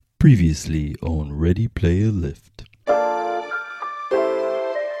Previously on Ready Player Lift.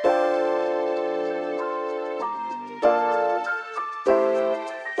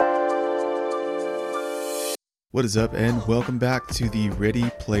 What is up, and welcome back to the Ready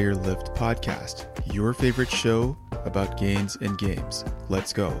Player Lift podcast, your favorite show about games and games.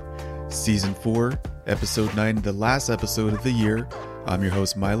 Let's go. Season 4, Episode 9, the last episode of the year. I'm your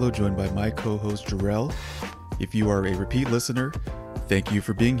host Milo, joined by my co-host Jarrell. If you are a repeat listener, thank you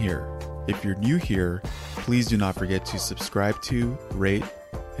for being here. If you're new here, please do not forget to subscribe to, rate,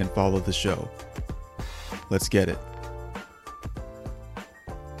 and follow the show. Let's get it.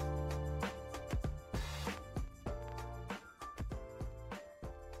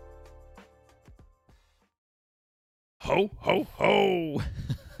 Ho, ho, ho!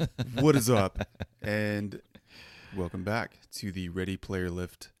 What is up? And welcome back to the Ready Player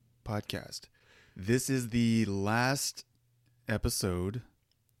Lift podcast. This is the last episode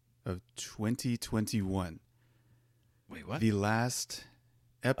of 2021. Wait, what? The last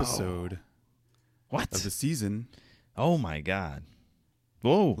episode What? of the season. Oh my God.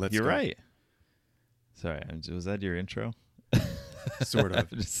 Whoa, Let's you're go. right. Sorry, was that your intro? Sort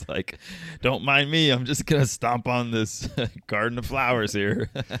of. Just like, don't mind me. I'm just going to stomp on this garden of flowers here.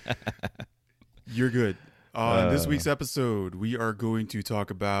 You're good. On this week's episode, we are going to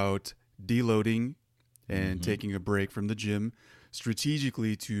talk about deloading and taking a break from the gym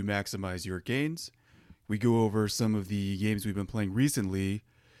strategically to maximize your gains. We go over some of the games we've been playing recently.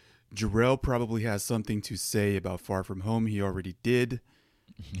 Jarrell probably has something to say about Far From Home. He already did.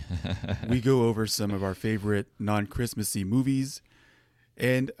 We go over some of our favorite non-Christmassy movies.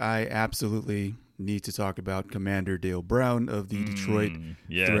 And I absolutely need to talk about Commander Dale Brown of the Detroit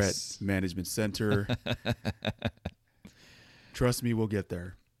Threat Management Center. Trust me, we'll get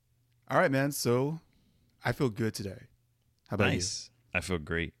there. All right, man. So I feel good today. How about Nice. I feel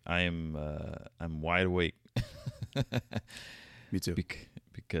great. I'm wide awake. you? Me too.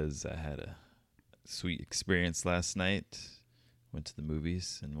 Because I had a sweet experience last night. Went to the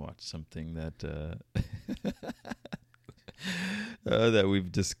movies and watched something that that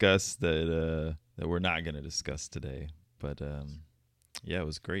we've discussed that we're not going to discuss today. But yeah, it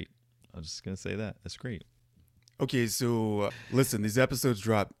was great. I'm just going to say that. That's great. Okay, so listen, these episodes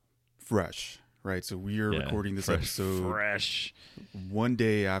drop fresh, right? So we are recording this episode fresh one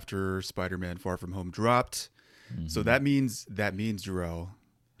day after Spider-Man Far From Home dropped. So that means Jarrell,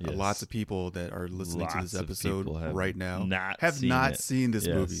 lots of people that are listening to this episode right now have not seen this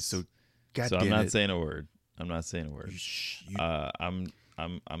movie. So I'm not saying a word. I'm not saying a word. I'm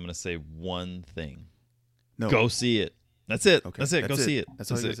gonna say one thing. No. Go see it. That's it. Okay. That's it. Go see it.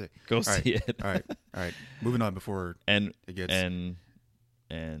 That's all you gotta say. Go see it. All right. Moving on before and it gets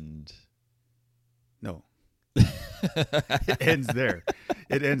and no. It ends there.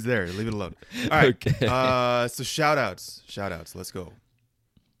 Leave it alone. All right. Okay. So shout outs. Let's go.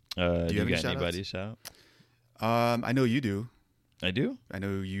 Do you have got any anybody shout? I know you do. I do. I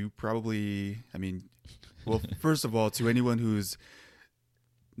know you probably, well, first of all, to anyone who's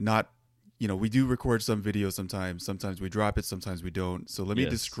not, we do record some videos sometimes. Sometimes we drop it, sometimes we don't. So let me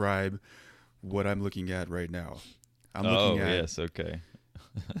describe what I'm looking at right now. I'm looking at okay.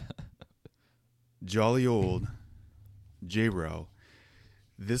 jolly old J-Row.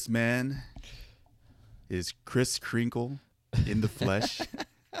 This man is Chris Kringle in the flesh.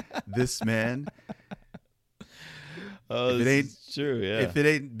 This man... Oh, if it ain't true, yeah. If it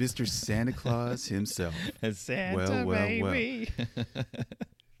ain't Mr. Santa Claus himself, Santa baby.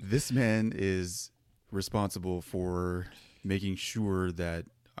 This man is responsible for making sure that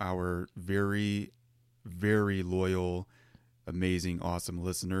our very, very loyal, amazing, awesome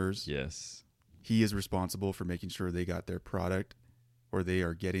listeners. Yes. He is responsible for making sure they got their product, or they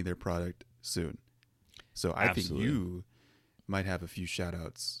are getting their product soon. So I think you might have a few shout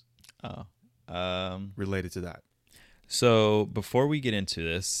outs related to that. So before we get into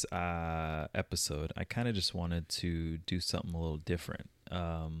this episode, I kind of just wanted to do something a little different.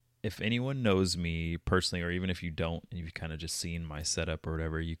 If anyone knows me personally, or even if you don't, and you've kind of just seen my setup or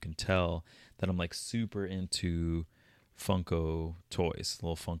whatever, you can tell that I'm like super into Funko toys,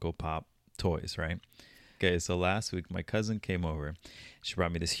 little Funko Pop toys, right? Okay, so last week my cousin came over. She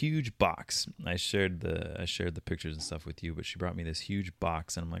brought me this huge box. I shared the pictures and stuff with you, but she brought me this huge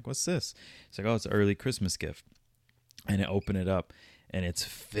box, and I'm like, "What's this?" It's like, "Oh, it's an early Christmas gift." And I open it up, and it's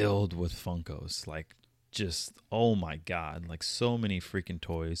filled with Funkos, like just, oh my God, like so many freaking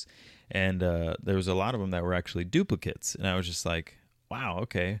toys. And there was a lot of them that were actually duplicates. And I was just like, wow,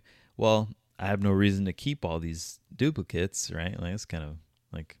 okay, well, I have no reason to keep all these duplicates, right? Like, it's kind of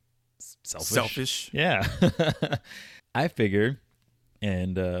like selfish. Selfish. Yeah. I figured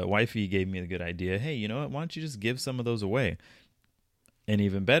And wifey gave me the good idea. Hey, you know what? Why don't you just give some of those away? And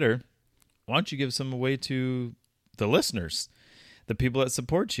even better, why don't you give some away to the listeners, the people that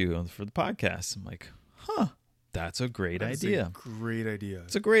support you for the podcast? I'm like, that's a great idea. Great idea.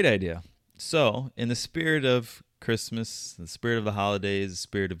 It's a great idea. So, in the spirit of Christmas, the spirit of the holidays, the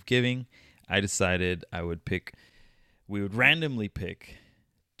spirit of giving, I decided we would randomly pick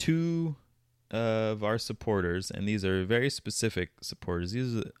 2 of our supporters, and these are very specific supporters.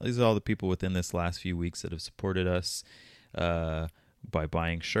 These are all the people within this last few weeks that have supported us by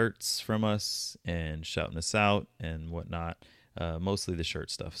buying shirts from us and shouting us out and whatnot. Mostly the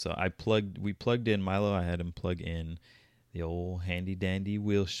shirt stuff. So we plugged in Milo. I had him plug in the old handy dandy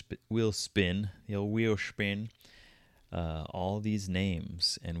wheel spin, all these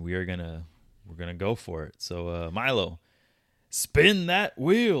names, and we're gonna go for it. So Milo, spin that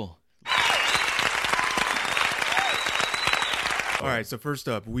wheel. All right. So first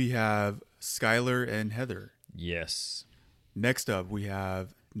up, we have Skylar and Heather. Yes. Next up, we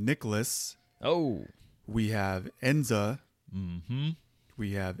have Nicholas. Oh. We have Enza. Mm-hmm.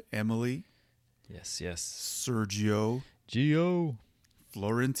 We have Emily. Yes. Sergio. Gio.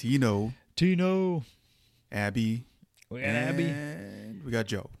 Florentino. Tino. Abby. We got Abby. And we got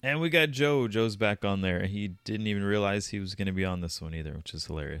Joe. And we got Joe. Joe's back on there. He didn't even realize he was going to be on this one either, which is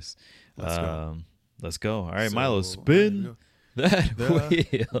hilarious. Let's go. All right, So, Milo, spin that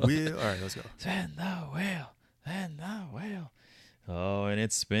wheel. All right, let's go. Spin the wheel. Spin the wheel. Oh, and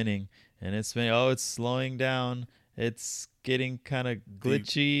it's spinning. Oh, it's slowing down. It's getting kind of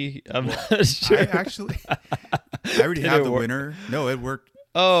glitchy. I'm not sure. I already have the winner. No, it worked.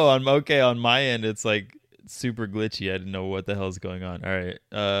 Oh, on my end, it's like super glitchy. I didn't know what the hell's going on. All right.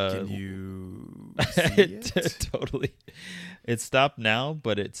 Can you see it? Totally. It stopped now,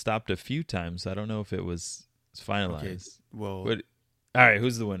 but it stopped a few times. I don't know if it was finalized. Okay, well, all right.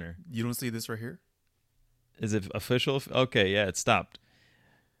 Who's the winner? You don't see this right here? Is it official? Okay, yeah, it stopped.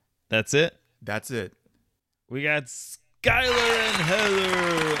 That's it? That's it. We got Skylar and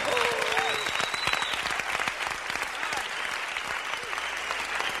Heather. Oh.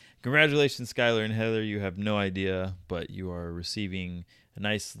 Congratulations, Skylar and Heather. You have no idea, but you are receiving a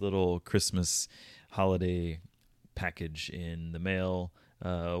nice little Christmas holiday package in the mail.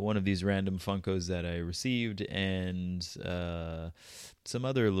 One of these random Funkos that I received, and some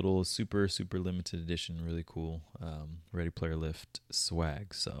other little super limited edition, really cool Ready Player Lift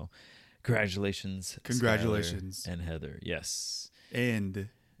swag. So congratulations Skylar and Heather. Yes. And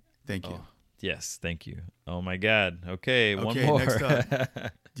thank you. Yes, thank you. Oh my God. Okay, one more. Next up.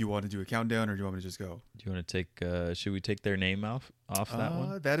 Do you want to do a countdown, or do you want me to just go? Do you want to take? Should we take their name off that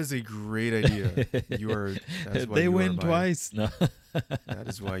one? That is a great idea. They win twice. No. That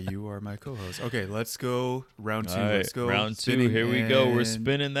is why you are my co-host. Okay, let's go. Round 2. Right, let's go. Round 2. Here we go. We're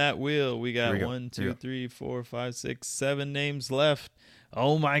spinning that wheel. We got 1, 2, 3, 4, 5, 6, 7 names left.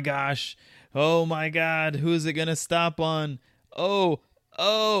 Oh my gosh. Oh my God. Who is it gonna stop on? Oh.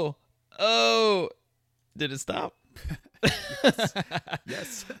 Did it stop?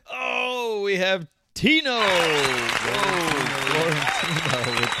 Yes. Oh, we have Tino. Florentino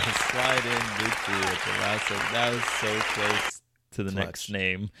with the slide-in victory at the last second. That was so close to the next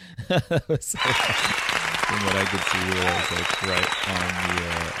name. That was so from what I could see, it was like right on the,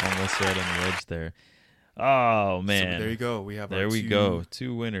 almost right on the edge there. Oh man! So there you go. We have. There we go.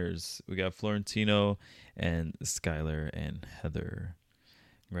 2 winners. We got Florentino and Skylar and Heather.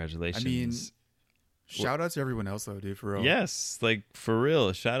 Congratulations. I mean, shout out to everyone else though, dude, for real. Yes, like for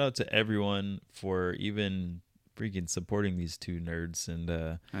real. Shout out to everyone for even freaking supporting these 2 nerds. And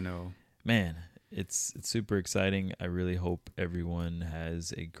I know, man, it's super exciting. I really hope everyone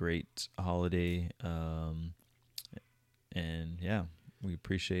has a great holiday. And yeah, we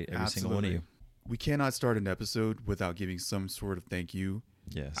appreciate every single one of you. We cannot start an episode without giving some sort of thank you.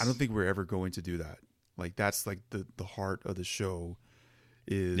 Yes. I don't think we're ever going to do that. Like that's like the heart of the show.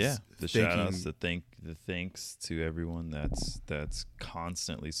 Is the shout outs, the thanks to everyone that's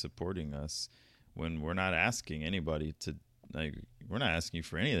constantly supporting us when we're not asking anybody to, like, we're not asking you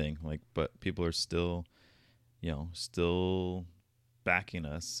for anything, like, but people are still backing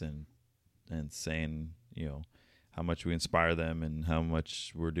us and saying, how much we inspire them and how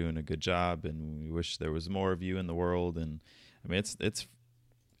much we're doing a good job, and we wish there was more of you in the world. And I mean,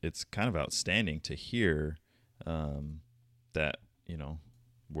 it's kind of outstanding to hear that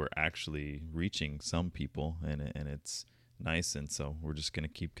we're actually reaching some people, and it's nice. And so we're just going to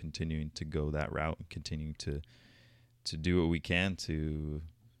keep continuing to go that route and continue to do what we can to,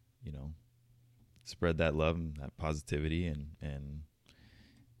 spread that love and that positivity, and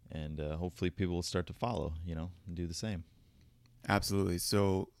hopefully people will start to follow, and do the same. Absolutely.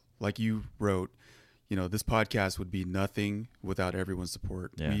 So, like you wrote, this podcast would be nothing without everyone's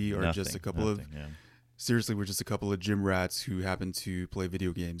support. Yeah, We are just yeah. seriously, we're just a couple of gym rats who happen to play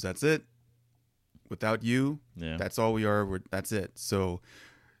video games. That's it. Without you, Yeah. that's all we are. That's it. So,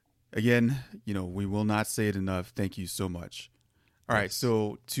 again, we will not say it enough. Thank you so much. All right. Yes.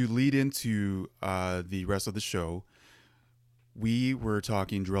 So, to lead into the rest of the show,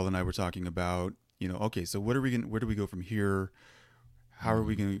 Jarrell and I were talking about, okay, so where do we go from here? How are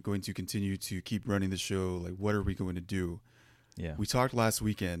we going to continue to keep running the show? Like, what are we going to do? Yeah. We talked last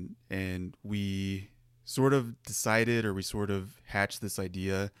weekend and we sort of decided, or we sort of hatched this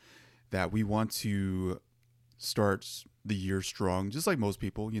idea that we want to start the year strong, just like most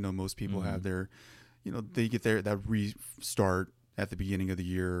people. Most people have their, they get that restart at the beginning of the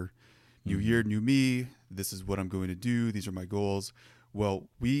year. New year, new me. This is what I'm going to do. These are my goals. Well,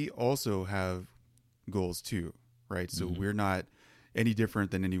 we also have goals too, right? So we're not any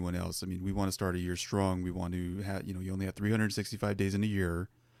different than anyone else. I mean, we want to start a year strong. We want to have, you only have 365 days in a year.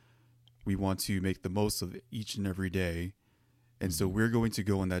 We want to make the most of each and every day. And so we're going to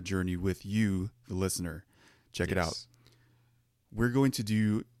go on that journey with you, the listener. Check it out. We're going to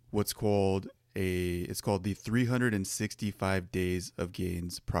do what's called it's called the 365 Days of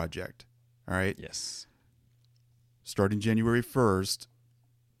Gains Project. All right. Yes. Starting January 1st,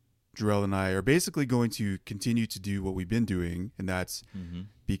 Jarrell and I are basically going to continue to do what we've been doing, and that's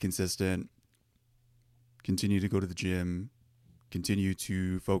be consistent, continue to go to the gym, continue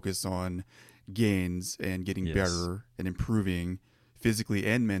to focus on gains and getting better and improving physically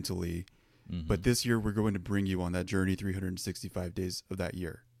and mentally. But this year, we're going to bring you on that journey 365 days of that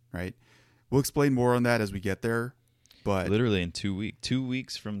year, right? We'll explain more on that as we get there. But literally in 2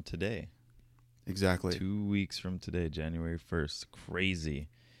 weeks from today. Exactly. 2 weeks from today, January 1st. Crazy.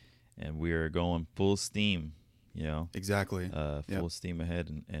 And we are going full steam, Exactly. Full steam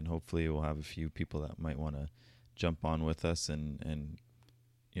ahead. And hopefully we'll have a few people that might want to jump on with us and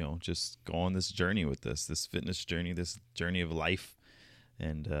just go on this journey with us, this fitness journey, this journey of life,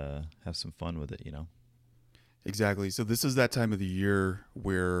 and have some fun with it, Exactly. So this is that time of the year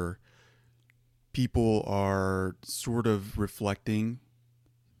where people are sort of reflecting.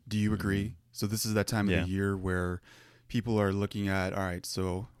 Do you agree? So this is that time of the year where people are looking at, all right,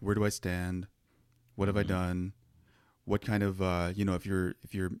 so where do I stand? What have I done? What kind of, if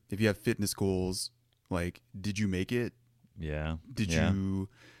you have fitness goals, like, did you make it? Yeah. Did you,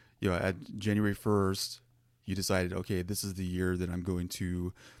 at January 1st, you decided, okay, this is the year that I'm going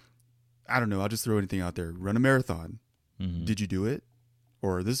to, I don't know, I'll just throw anything out there, run a marathon. Did you do it?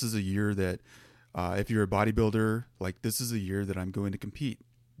 Or this is a year that, if you're a bodybuilder, like, this is a year that I'm going to compete.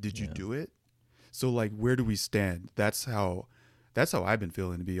 Did you do it? So, like, where do we stand? That's how I've been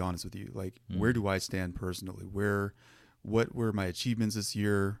feeling, to be honest with you. Like, where do I stand personally? What were my achievements this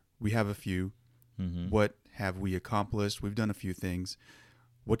year? We have a few. What have we accomplished? We've done a few things.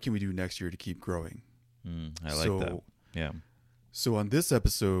 What can we do next year to keep growing? I like that. Yeah. So on this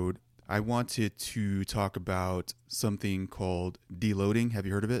episode, I wanted to talk about something called deloading. Have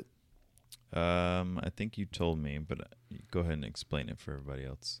you heard of it? I think you told me, but go ahead and explain it for everybody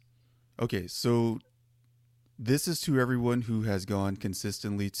else. Okay, so this is to everyone who has gone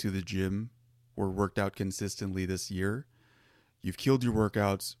consistently to the gym or worked out consistently this year. You've killed your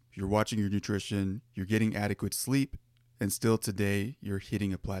workouts, you're watching your nutrition, you're getting adequate sleep, and still today you're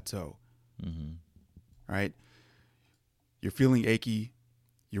hitting a plateau. All right? You're feeling achy,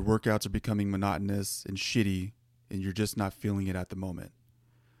 your workouts are becoming monotonous and shitty, and you're just not feeling it at the moment.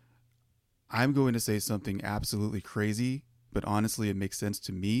 I'm going to say something absolutely crazy, but honestly, it makes sense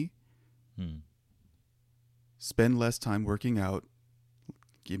to me. Spend less time working out.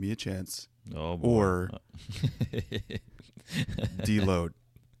 Give me a chance. Oh, boy. Or deload.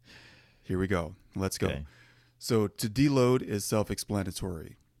 Here we go. Let's go. Okay. So to deload is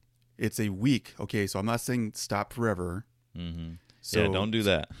self-explanatory. It's a week. Okay, so I'm not saying stop forever. So Yeah, don't do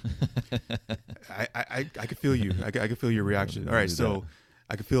that. I can feel you. I can feel your reaction. All right, so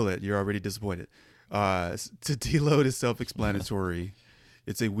I can feel it. You're already disappointed. To deload is self-explanatory.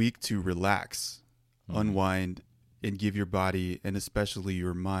 It's a week to relax, unwind, and give your body, and especially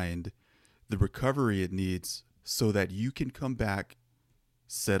your mind, the recovery it needs so that you can come back,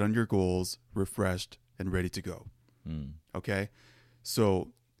 set on your goals, refreshed, and ready to go. Okay?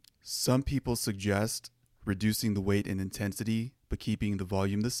 So some people suggest reducing the weight and intensity, but keeping the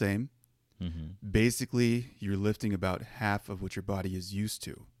volume the same. Basically, you're lifting about half of what your body is used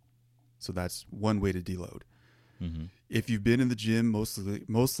to. So that's one way to deload. If you've been in the gym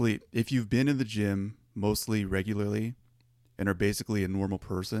if you've been in the gym mostly regularly and are basically a normal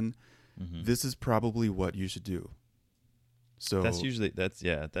person, this is probably what you should do. So that's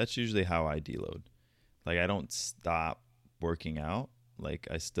usually how I deload. Like I don't stop working out. Like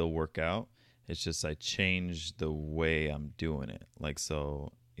I still work out. It's just I change the way I'm doing it. Like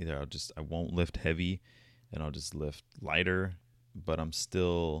so either I won't lift heavy and I'll just lift lighter, but I'm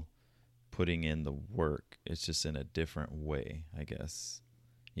still putting in the work. It's just in a different way, I guess.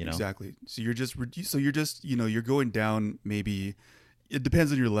 You know? exactly. So you're just you're going down. Maybe it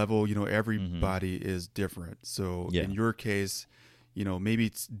depends on your level. Everybody is different. So Yeah. in your case, maybe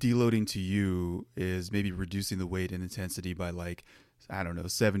it's deloading to you is maybe reducing the weight and intensity by like, I don't know,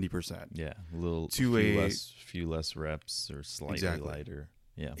 70%. Yeah, a few less reps or slightly Exactly. lighter.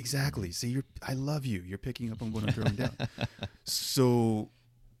 Yeah, Exactly. See, I love you. You're picking up on what I'm throwing down. So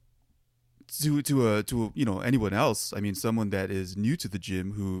to anyone else, I mean, someone that is new to the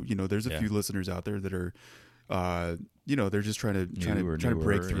gym who, there's a few listeners out there that are, they're just trying to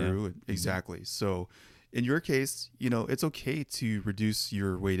break through. Yeah. Exactly. So in your case, it's okay to reduce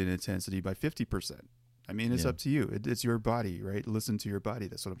your weight and intensity by 50%. I mean, it's up to you. It's your body, right? Listen to your body.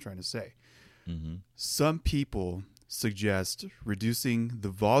 That's what I'm trying to say. Mm-hmm. Some people suggest reducing the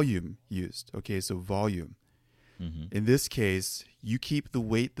volume used. Okay, so volume. Mm-hmm. In this case, you keep the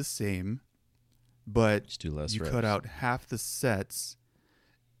weight the same, but Just do less you reps. cut out half the sets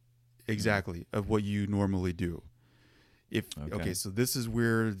exactly of what you normally do. Okay, so this is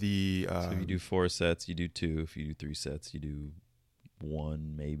where the so if you do 4 sets, you do 2. If you do 3 sets, you do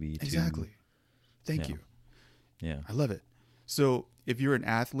 1, maybe 2. exactly. Thank you. Yeah. I love it. So if you're an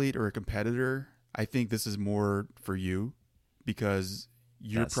athlete or a competitor, I think this is more for you because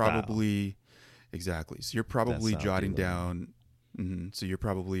you're That style. probably exactly. So you're probably That style jotting deloading. down. So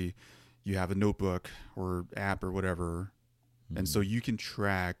you have a notebook or app or whatever, and so you can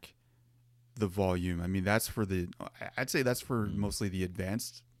track the volume. I mean, I'd say that's for mostly the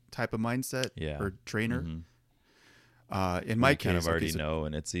advanced type of mindset or trainer. Mm-hmm. In my you case, kind of already know,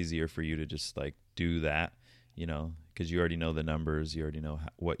 and it's easier for you to just like do that, because you already know the numbers. You already know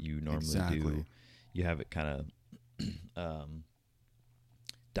what you normally do. You have it kind of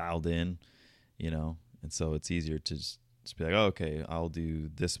dialed in, and so it's easier to just be like, oh, okay, I'll do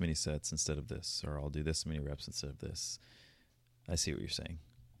this many sets instead of this, or I'll do this many reps instead of this. I see what you're saying.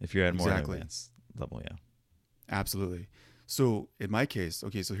 If you're at more advanced level, yeah. Absolutely. So in my case,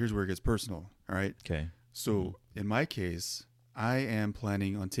 okay, so here's where it gets personal. All right. Okay. So in my case, I am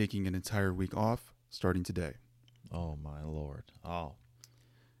planning on taking an entire week off starting today. Oh my Lord. Oh.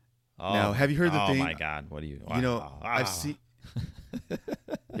 Now, have you heard the thing? Oh my God. What do you? I've seen.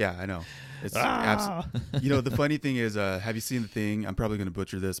 Yeah, I know. It's Ah. the funny thing is, have you seen the thing? I'm probably going to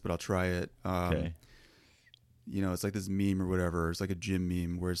butcher this, but I'll try it. Okay. It's like this meme or whatever. It's like a gym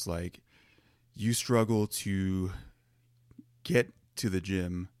meme where it's like, you struggle to get to the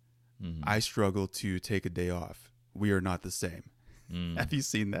gym. Mm-hmm. I struggle to take a day off. We are not the same. Have you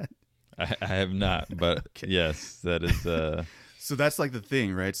seen that? I have not, but yes, that is. So that's like the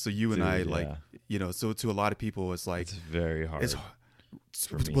thing, right? So you and I, yeah. so to a lot of people, it's like It's very hard.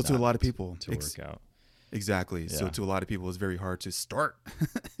 For me to a lot of not people to work out. Exactly. Yeah. So to a lot of people, it's very hard to start.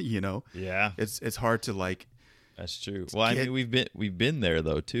 Yeah, it's hard to like. That's true. Well, I mean, we've been there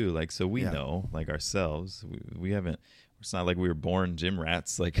though too. Like, so we Yeah. know, like ourselves, we haven't. It's not like we were born gym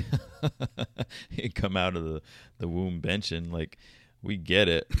rats. Like, you come out of the womb benching. Like, we get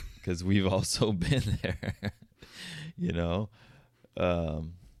it because we've also been there.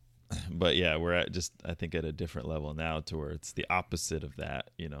 But yeah, we're I think at a different level now to where it's the opposite of that.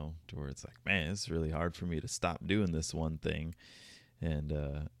 To where it's like, man, it's really hard for me to stop doing this one thing, and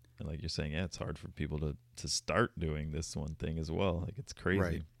like you're saying, yeah, it's hard for people to start doing this one thing as well. Like, it's crazy.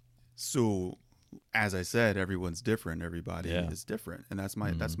 Right. So, as I said, everyone's different. Everybody is different, and that's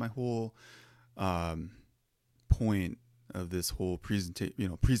my whole point of this whole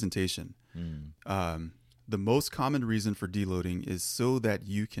presentation. The most common reason for deloading is so that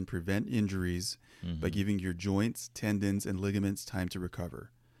you can prevent injuries by giving your joints, tendons, and ligaments time to recover.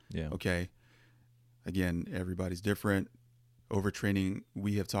 Yeah. Okay. Again, everybody's different. Overtraining,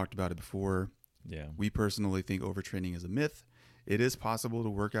 we have talked about it before. Yeah. We personally think overtraining is a myth. It is possible to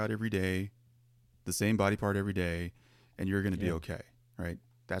work out every day, the same body part every day, and you're going to be okay, right?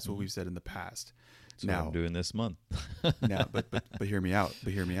 That's what we've said in the past. That's what I'm doing this month. Now, but hear me out.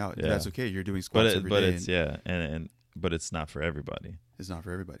 Yeah. That's okay. You're doing squats every day. But it's not for everybody. It's not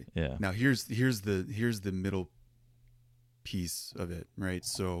for everybody. Yeah. Now here's the middle piece of it, right?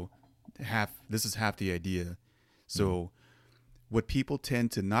 So this is half the idea. So what people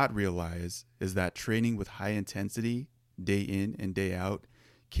tend to not realize is that training with high intensity day in and day out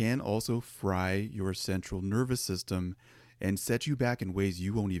can also fry your central nervous system and set you back in ways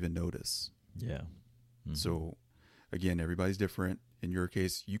you won't even notice. Yeah. So Again, everybody's different. In your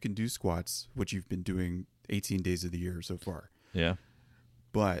case, you can do squats, which you've been doing 18 days of the year so far. Yeah.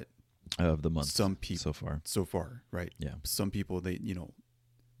 But Of the month. some people so far. right? Yeah. Some people,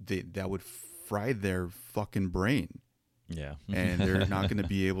 that would fry their fucking brain, Yeah. and they're not going to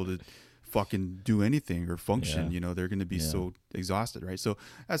be able to fucking do anything or function. Yeah. They're going to be Yeah. so exhausted, right? So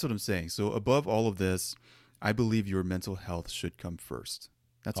that's what I'm saying. So above all of this, I believe your mental health should come first.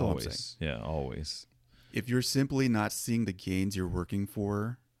 That's all I'm saying. Always. Yeah, always. If you're simply not seeing the gains you're working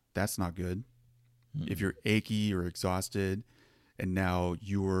for, that's not good. If you're achy or exhausted and now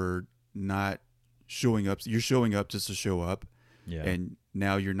you're not showing up, you're showing up just to show up, Yeah. and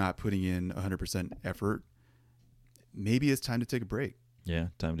now you're not putting in 100% effort, maybe it's time to take a break. Yeah,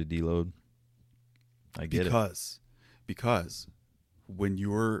 time to deload. I get Because when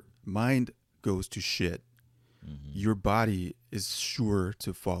your mind goes to shit, it. your body is sure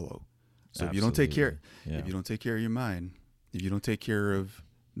to follow. So if you don't take care, Yeah. if you don't take care of your mind, if you don't take care of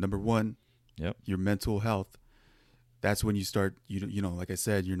number one, Yep. your mental health, that's when you start. Like I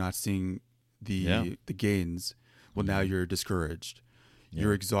said, you're not seeing the gains. Well, now you're discouraged. Yeah.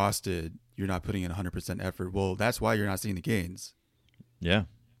 You're exhausted. You're not putting in 100% effort. Well, that's why you're not seeing the gains. Yeah.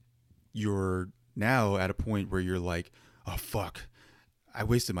 You're now at a point where you're like, oh fuck, I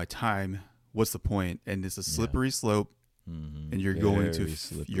wasted my time. What's the point? And it's a slippery slope. And you're going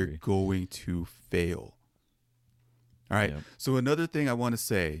to fail. All right. Yep. So another thing I want to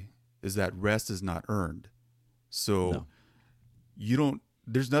say is that rest is not earned. So you don't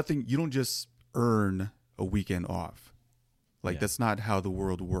just earn a weekend off. That's not how the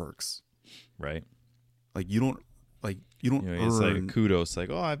world works. Right. You don't It's earn. like kudos, like,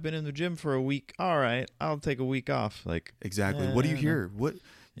 oh, I've been in the gym for a week. All right, I'll take a week off. Like, Exactly. What do you hear?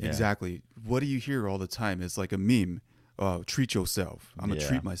 Yeah. Exactly. What do you hear all the time? It's like a meme. Treat yourself. I'm gonna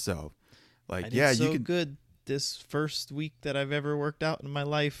treat myself. I did you so can. good this first week that I've ever worked out in my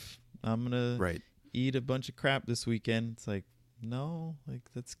life. I'm gonna Right. eat a bunch of crap this weekend. It's like, no,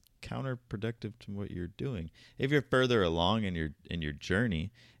 that's counterproductive to what you're doing. If you're further along in your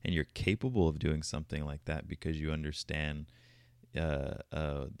journey and you're capable of doing something like that because you understand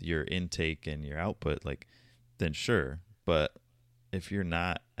your intake and your output, then sure. But if you're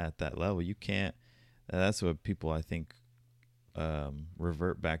not at that level, you can't. That's what people, I think,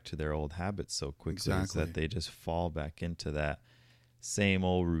 revert back to their old habits so quickly. Exactly. Is that they just fall back into that same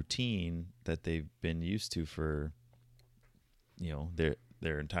old routine that they've been used to for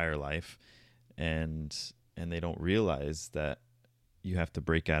their entire life, and they don't realize that you have to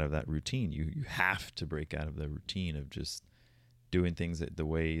break out of that routine. You have to break out of the routine of just doing things the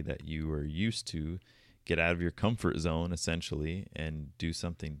way that you were used to. Get out of your comfort zone essentially and do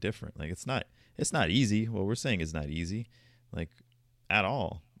something different. It's not easy. What we're saying is not easy, at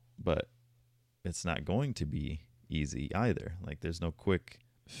all, but it's not going to be easy either. There's no quick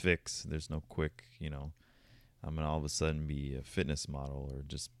fix. There's no quick, I'm going to all of a sudden be a fitness model or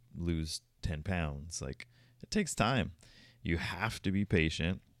just lose 10 pounds. It takes time. You have to be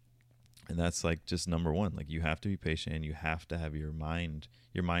patient. And that's just number one. You have to be patient, and you have to have your mind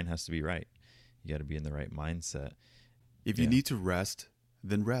has to be right. You got to be in the right mindset. If you need to rest,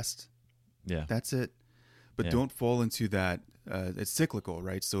 then rest. Yeah. That's it. But don't fall into that. It's cyclical,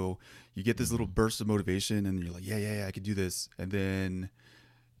 right? So you get this little burst of motivation and you're like, yeah, I could do this. And then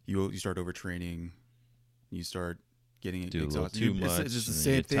you start overtraining. You start getting exhausted. Too much. It's just the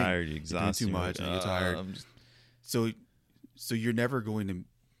same thing. Tired, you're exhausted. You're doing too much and you get tired. So you're never going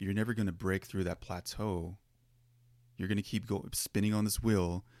to break through that plateau. You're going to keep spinning on this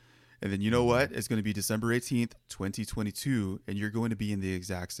wheel. And then you know what? It's going to be December 18th, 2022, and you're going to be in the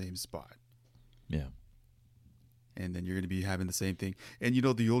exact same spot. Yeah. And then you're going to be having the same thing. And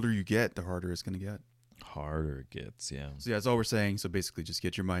the older you get, the harder it's going to get. Harder it gets, yeah. So that's all we're saying. So basically just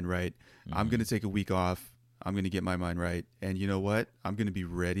get your mind right. I'm going to take a week off. I'm going to get my mind right. And you know what? I'm going to be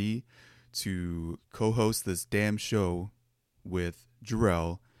ready to co-host this damn show with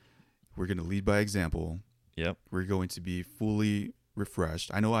Jarrell. We're going to lead by example. Yep. We're going to be fully refreshed.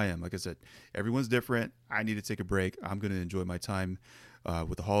 I know I am. Like I said, everyone's different. I need to take a break. I'm going to enjoy my time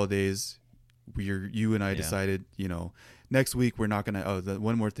with the holidays. You and I decided, next week we're not going to.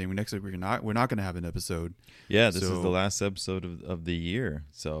 One more thing. Next week we're not going to have an episode. Yeah, this is the last episode of the year,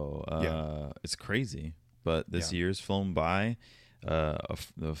 so it's crazy. But this year's flown by.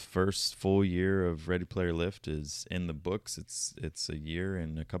 The first full year of Ready Player Lift is in the books. It's a year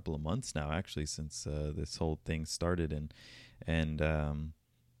and a couple of months now, actually, since this whole thing started, and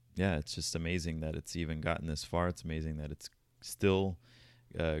it's just amazing that it's even gotten this far. It's amazing that it's still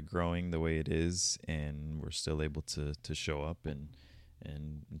growing the way it is, and we're still able to show up and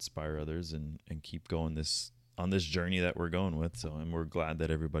inspire others and keep going this on this journey that we're going with. So, and we're glad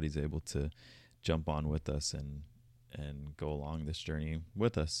that everybody's able to jump on with us and go along this journey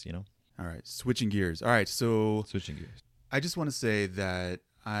with us, you know. All right, switching gears. All right, so Switching gears. I just want to say that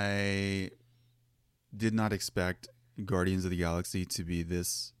I did not expect Guardians of the Galaxy to be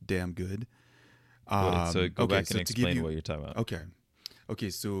this damn good. So go back and explain what you're talking about. Okay,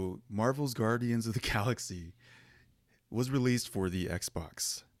 so Marvel's Guardians of the Galaxy was released for the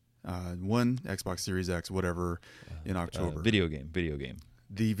Xbox One, Xbox Series X, whatever, in October. Video game.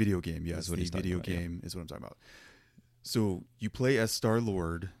 The video game, yes. The video game is what I'm talking about. So you play as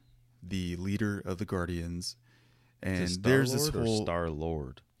Star-Lord, the leader of the Guardians, and there's this whole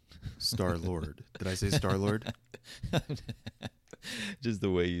Star-Lord. Star-Lord. Did I say Star-Lord? Just the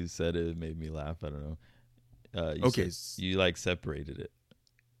way you said it made me laugh. I don't know. You like separated it.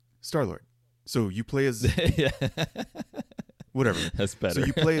 Star-Lord. So you play as whatever. That's better. So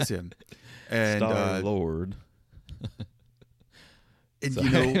you play as him, and Star-Lord. And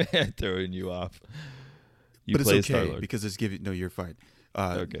Sorry, throwing you off. But it's okay because it's giving. No, you're fine.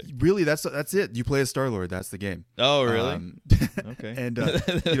 Okay. Really, that's it. You play as Star-Lord. That's the game. Oh, really? Okay. And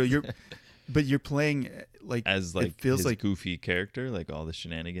you're playing as it feels his like goofy character, like all the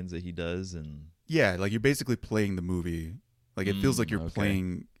shenanigans that he does, and like you're basically playing the movie. Like it feels like you're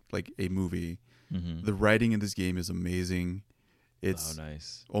playing like a movie. Mm-hmm. The writing in this game is amazing. It's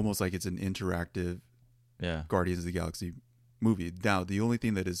nice. Almost like it's an interactive Guardians of the Galaxy movie. Now, the only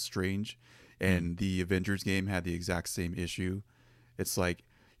thing that is strange, and the Avengers game had the exact same issue. It's like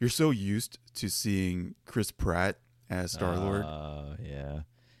you're so used to seeing Chris Pratt as Star-Lord. Yeah.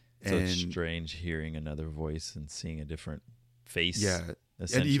 So it's strange hearing another voice and seeing a different face. Yeah.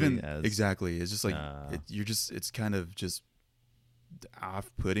 And even exactly. It's just like it's kind of just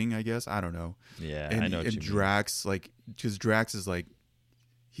off-putting, I guess. I don't know. Yeah, and, I know what you mean. Drax, because Drax is like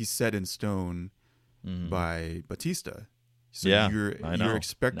he's set in stone by Batista. So you're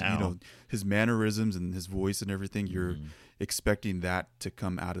expecting, his mannerisms and his voice and everything. You're expecting that to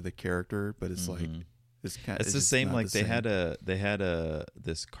come out of the character, but it's like it's the same. Like they had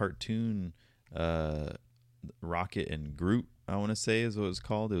this cartoon, Rocket and Groot. I want to say is what it was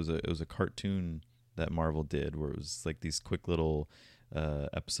called. It was a cartoon that Marvel did where it was like these quick little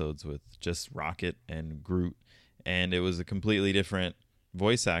episodes with just Rocket and Groot, and it was a completely different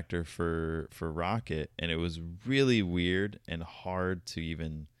voice actor for Rocket, and it was really weird and hard to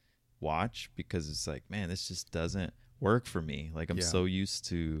even watch because it's like, man, this just doesn't work for me. Like I'm so used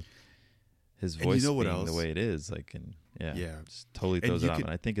to his voice being the way it is. Like, and just totally throws it off. And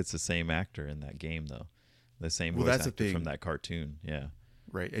I think it's the same actor in that game though, the same voice actor from that cartoon. Yeah.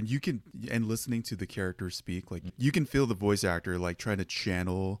 Right. And listening to the character speak, like you can feel the voice actor like trying to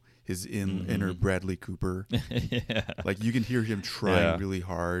channel his inner Bradley Cooper. Yeah. Like you can hear him trying really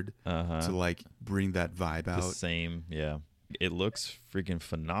hard to like bring that vibe out. The same, yeah. It looks freaking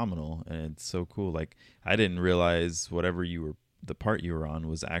phenomenal and it's so cool. Like I didn't realize the part you were on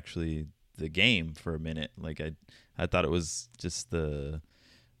was actually the game for a minute. Like I thought it was just the,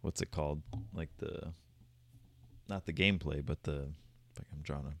 what's it called? Like not the gameplay, but I'm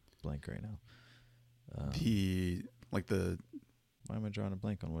drawing a blank right now. Why am I drawing a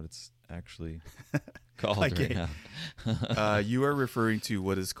blank on what it's actually called right now? You are referring to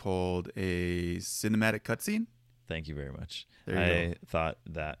what is called a cinematic cutscene? Thank you very much. I thought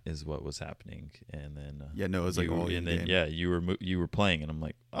that is what was happening, and then it was like all in game. Yeah, you were playing, and I'm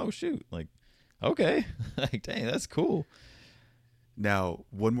like, oh shoot, like okay, like dang, that's cool. Now,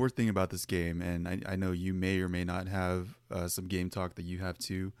 one more thing about this game, and I know you may or may not have some game talk that you have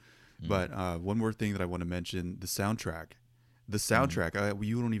too, but one more thing that I want to mention: the soundtrack. The soundtrack,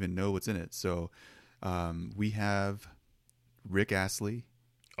 you don't even know what's in it. So we have Rick Astley.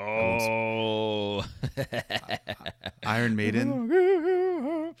 Oh, Iron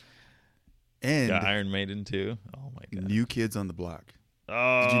Maiden. And Iron Maiden too. Oh my god. New Kids on the Block.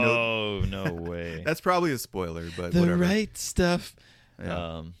 Oh, did you know? No way. That's probably a spoiler, but the whatever. Right Stuff.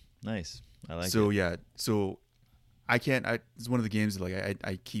 Yeah. Nice. I like it. So yeah, so I can't. It's one of the games that like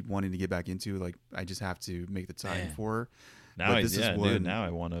I keep wanting to get back into. Like I just have to make the time for. Now now I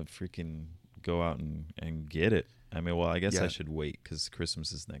want to freaking go out and get it. I mean, well, I guess I should wait because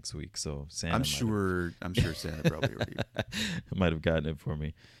Christmas is next week. So Santa. I'm sure Santa probably already might have gotten it for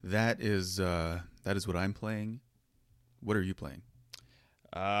me. That is what I'm playing. What are you playing?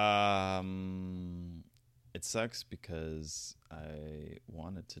 It sucks because I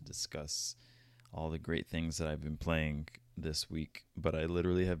wanted to discuss all the great things that I've been playing this week, but I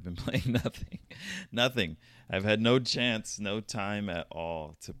literally have been playing nothing. I've had no chance, no time at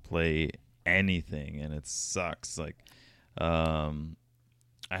all to play anything, and it sucks. Like,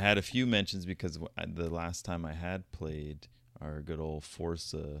 I had a few mentions because the last time I had played our good old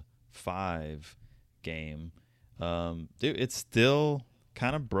Forza 5 game, dude, it's still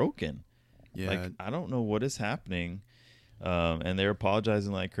kind of broken. Yeah. Like, I don't know what is happening. And they're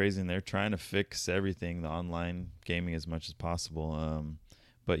apologizing like crazy, and they're trying to fix everything, the online gaming, as much as possible.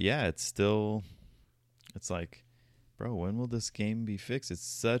 But yeah, it's like, bro, when will this game be fixed? It's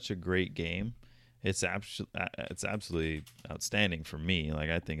such a great game. It's absolutely outstanding for me. Like,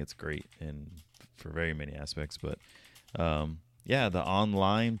 I think it's great for very many aspects. But yeah, the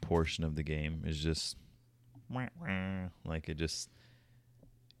online portion of the game is just like, it just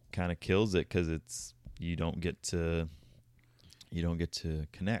kind of kills it because you don't get to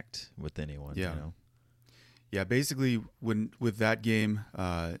connect with anyone. Yeah. You know? Yeah, basically, with that game,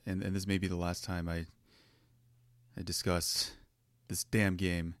 and this may be the last time I discuss this damn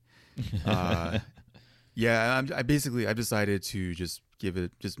game. Yeah, I've decided to just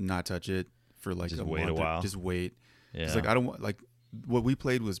not touch it for like Just a wait a month. while. Just wait. Yeah. It's like, I don't want, like, what we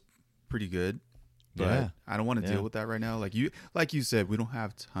played was pretty good, but Yeah. I don't want to Yeah. deal with that right now. Like you said, we don't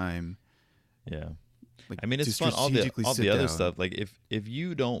have time. Yeah. Like, I mean, to it's fun. All strategically the sit other down. stuff. Like, if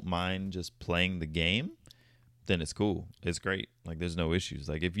you don't mind just playing the game, then it's cool. It's great. Like, there's no issues.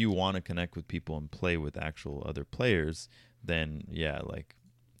 Like, if you want to connect with people and play with actual other players, then yeah, like,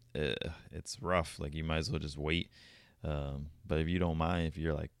 it's rough. Like, you might as well just wait. But if you don't mind, if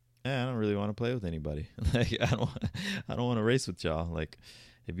you're like, I don't really want to play with anybody. Like, I don't want to race with y'all. Like,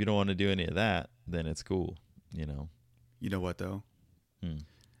 if you don't want to do any of that, then it's cool. You know. You know what though? Hmm.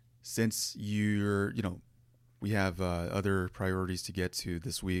 Since we have other priorities to get to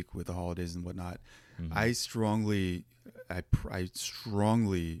this week with the holidays and whatnot, Mhm. I strongly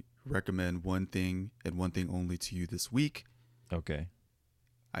recommend one thing and one thing only to you this week. Okay.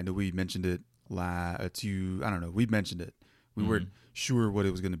 I know we mentioned it I don't know. We mentioned it. We weren't sure what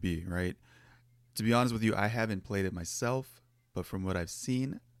it was going to be, right? To be honest with you, I haven't played it myself, but from what I've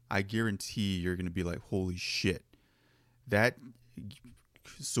seen, I guarantee you're going to be like, holy shit. That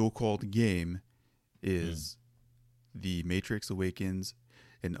so-called game is the Matrix Awakens,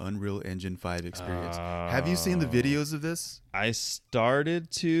 an Unreal Engine 5 experience. Have you seen the videos of this? I started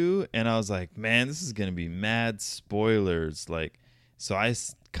to, and I was like, man, this is going to be mad spoilers. Like, so I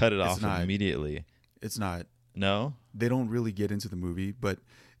cut it off not. immediately. It's not. No? They don't really get into the movie, but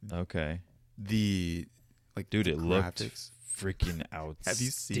Okay. the Dude, the it looked graphics. freaking outstanding. Have you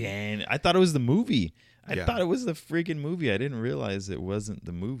seen? I thought it was the movie. I Yeah. thought it was the freaking movie. I didn't realize it wasn't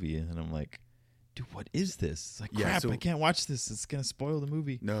the movie. And I'm like, dude, what is this? It's like, Yeah, crap, so- I can't watch this. It's going to spoil the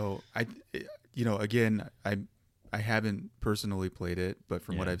movie. No, again, I haven't personally played it, but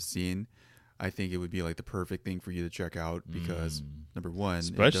from what Yeah. I've seen, I think it would be like the perfect thing for you to check out because number one,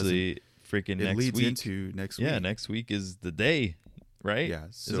 Especially freaking it next leads week. into next week. Yeah, next week is the day, right? Yeah,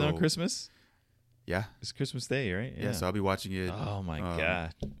 Is it on so- Christmas? Yeah. It's Christmas Day, right? Yeah, so I'll be watching it. Oh my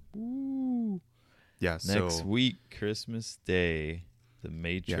god. Woo. Yeah, Next week, Christmas Day, the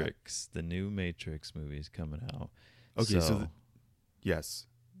Matrix, the new Matrix movie is coming out. Okay, so yes.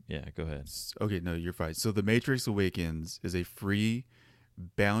 yeah, go ahead. Okay, no, you're fine. So The Matrix Awakens is a free,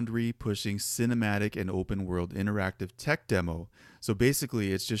 boundary-pushing, cinematic, and open-world interactive tech demo. So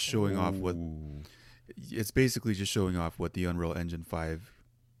basically, it's just showing off what Ooh. the Unreal Engine 5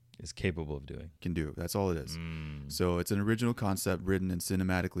 Is capable of doing. can do. That's all it is. Mm. So it's an original concept written and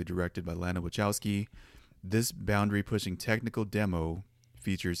cinematically directed by Lana Wachowski. This boundary-pushing technical demo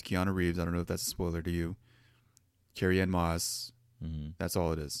features Keanu Reeves. I don't know if that's a spoiler to you. Carrie Ann Moss. Mm-hmm. That's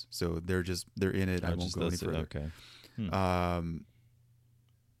all it is. So they're in it. I won't go any further. Okay.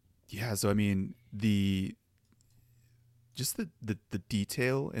 Yeah. So I mean, the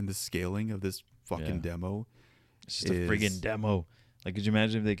detail and the scaling of this fucking Yeah. demo. It's just a friggin' demo. Like, could you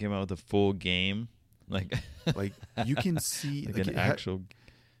imagine if they came out with a full game? Like, Like you can see like like, an actual.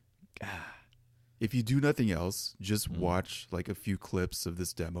 if you do nothing else, just watch like a few clips of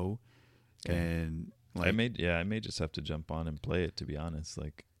this demo, Okay. and like I may just have to jump on and play it, to be honest.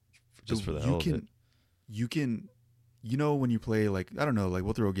 Like, just for the you hell can, of it. You can, when you play like, I don't know, like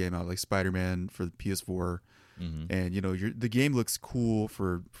we'll throw a game out like Spider-Man for the PS4, Mm-hmm. and the game looks cool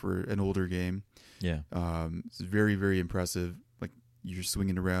for an older game. Yeah. It's very, very impressive. Like you're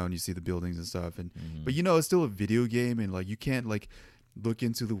swinging around, you see the buildings and stuff, and Mhm. but it's still a video game, and like you can't like look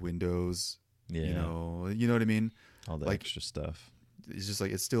into the windows. Yeah. You know what I mean? All the like- extra stuff. It's just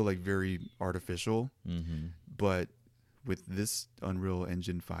like it's still like very artificial. Mm-hmm. But with this Unreal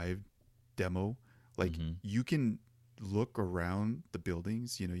Engine 5 demo, like Mhm. you can look around the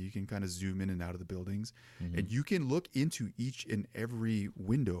buildings, you can kind of zoom in and out of the buildings, Mm-hmm. and you can look into each and every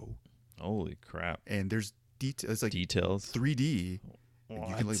window, Holy crap. and there's details. It's like Details. 3D, And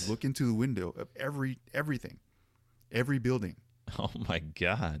you can like What? look into the window of everything, every building. Oh my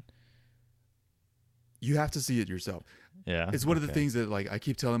God. You have to see it yourself. Yeah. It's one of the okay. things that like I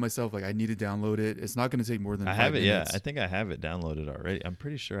keep telling myself like I need to download it. It's not going to take more than I 5 have it. Yeah, minutes. I think I have it downloaded already. I'm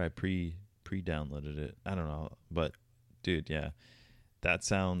pretty sure I pre-downloaded it. I don't know, but dude, yeah, that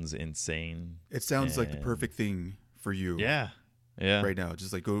sounds insane. It sounds like the And perfect thing for you yeah, yeah. right now.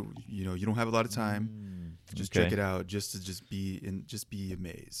 Just like go, you don't have a lot of time. Just Okay. check it out just to just be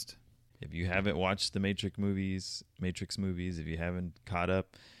amazed. If you haven't watched the Matrix movies, if you haven't caught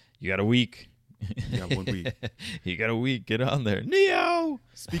up, you got a week. You got 1 week. You got a week. Get on there, Neo.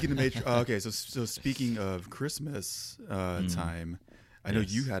 Speaking of Matrix, okay, so speaking of Christmas time, I know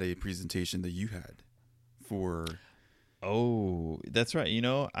Yes. you had a presentation that you had for. Oh, that's right. You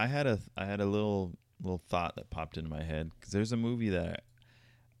know, I had a little thought that popped into my head because there's a movie that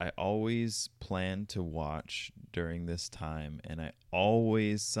I always plan to watch during this time, and I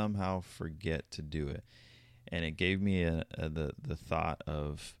always somehow forget to do it. And it gave me the thought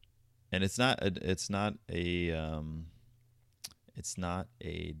of, and it's not a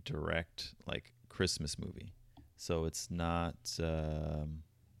direct like Christmas movie, so it's not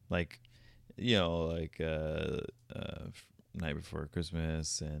like Night Before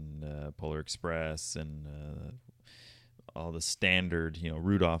Christmas and Polar Express and all the standard,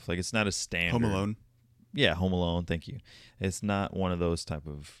 Rudolph. Like it's not a standard. Home Alone. Yeah, Home Alone. Thank you. It's not one of those type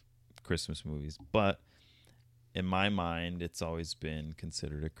of Christmas movies, but in my mind, it's always been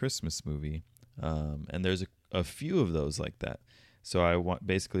considered a Christmas movie, and there's a few of those like that. So I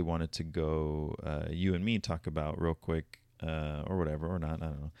basically wanted to go, you and me talk about real quick, or whatever, or not, I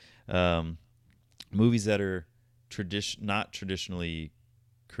don't know, movies that are not traditionally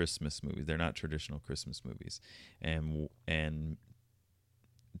Christmas movies. They're not traditional Christmas movies, and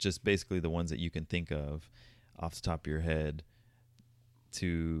just basically the ones that you can think of off the top of your head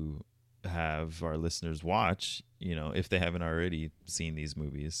to have our listeners watch, if they haven't already seen these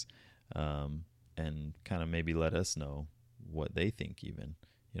movies, and kind of maybe let us know what they think even.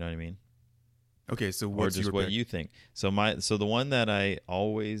 You know what I mean? Okay, so Or what's just your what pick? you think. So the one that I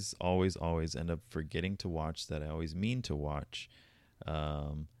always end up forgetting to watch, that I always mean to watch,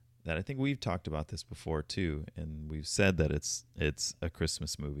 that I think we've talked about this before too, and we've said that it's a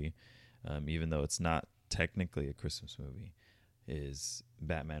Christmas movie, even though it's not technically a Christmas movie, is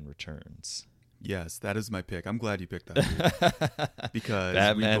Batman Returns. Yes, that is my pick. I'm glad you picked that dude, because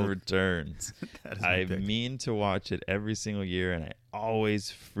Batman Returns. that is my I pick. mean to watch it every single year, and I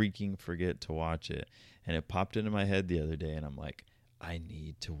always freaking forget to watch it. And it popped into my head the other day, and I'm like, I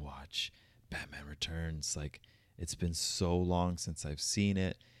need to watch Batman Returns. Like, it's been so long since I've seen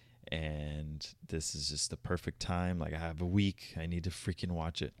it, and this is just the perfect time. Like, I have a week. I need to freaking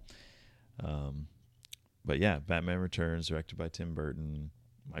watch it. But yeah, Batman Returns, directed by Tim Burton.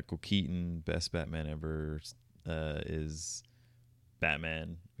 Michael Keaton, best Batman ever, is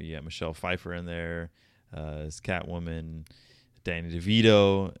Batman. We got Michelle Pfeiffer in there as Catwoman. Danny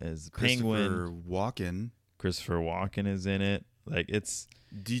DeVito as Penguin. Christopher Christopher Walken is in it. Like it's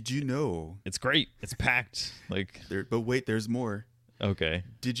Did you know? great. It's packed. Like But wait, there's more. okay.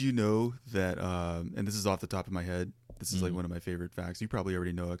 Did you know that? And this is off the top of my head. This is like one of my favorite facts. You probably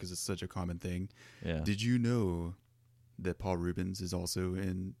already know it because it's such a common thing. Yeah. Did you know that Paul Rubens is also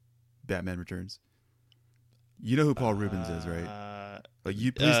in Batman Returns? You know who Paul Rubens is, right? Like,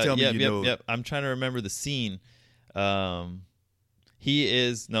 you please tell me you know. Yep. I'm trying to remember the scene. He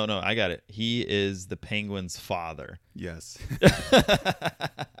is I got it. He is the Penguin's father. Yes.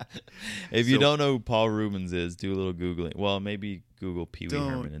 If you don't know who Paul Rubens is, do a little Googling. Well, maybe Google Pee Wee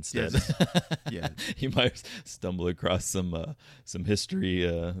Herman instead. Yeah. You might stumble across some history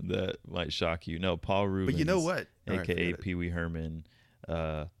that might shock you. No, Paul Rubens. But you know what? All right, AKA forget it. Pee Wee Herman,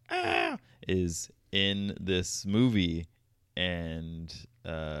 is in this movie, and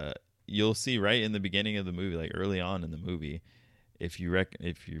you'll see right in the beginning of the movie, like early on in the movie, if you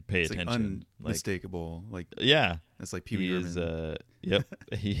pay It's like attention, unmistakable. Like, yeah, that's like Pee he Wee is. Herman. Yep,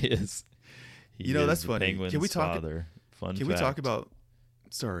 he is. He that's is the funny. Penguin's Can we talk? father. Fun Can we talk fact. about?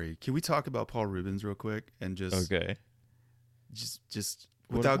 Sorry. Can we talk about Paul Rubens real quick and just Okay. just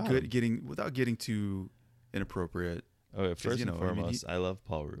What without about him? getting too inappropriate? Okay, first you and know, I mean, foremost, I love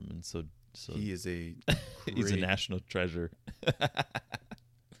Paul Rubens. So He is a he's a great- national treasure.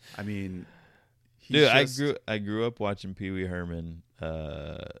 I mean, he's Dude, just, I grew up watching Pee Wee Herman.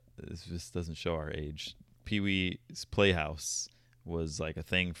 This just doesn't show our age. Pee Wee's Playhouse was like a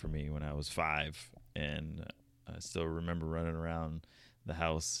thing for me when I was 5, and I still remember running around the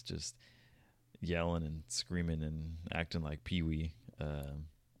house just yelling and screaming and acting like Pee Wee.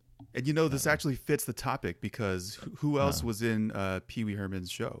 And this actually fits the topic because who else was in Pee Wee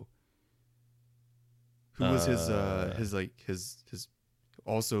Herman's show? Who was his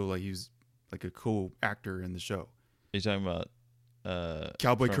also like he was like a co-actor in the show? Are you talking about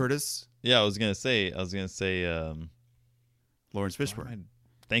Cowboy Curtis? Yeah, I was gonna say Lawrence Fishburne.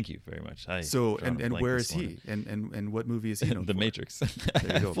 Thank you very much. So and where is he? And what movie is he known The for? Matrix.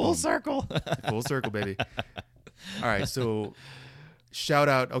 There you go. Full circle. Full circle, baby. All right, so shout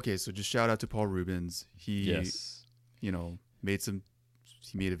out. Okay, so just shout out to Paul Rubens. He,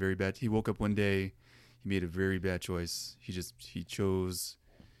 made a very bad. He woke up one day, he made a very bad choice.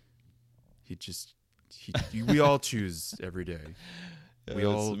 We all choose every day. We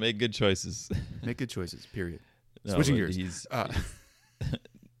all make good choices. Make good choices. Period. No, Switching gears.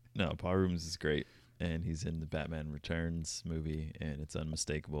 No, Paul Rubens is great, and he's in the Batman Returns movie, and it's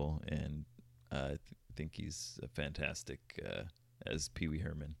unmistakable. And I think he's a fantastic as Pee Wee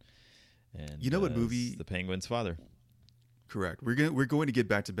Herman. And you know what movie? The Penguin's father. Correct. We're going to get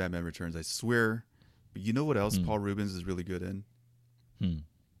back to Batman Returns, I swear. But you know what else Paul Rubens is really good in?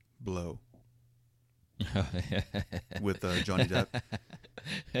 Blow. With Johnny Depp.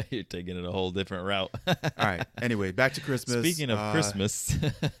 You're taking it a whole different route. All right. Anyway, back to Christmas. Speaking of Christmas.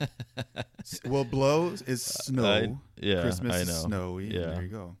 Well, Blow is snow. Yeah, Christmas I know. is snowy. Yeah. There you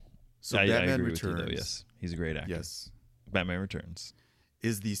go. So I Batman agree Returns. with you, though, yes. He's a great actor. Yes. Batman Returns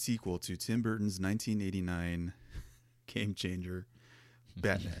is the sequel to Tim Burton's 1989 game changer,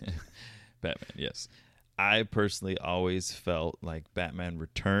 Batman. Batman, yes. I personally always felt like Batman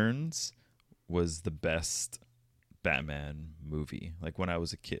Returns was the best Batman movie. Like when I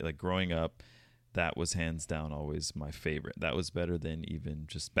was a kid, like growing up, that was hands down always my favorite. That was better than even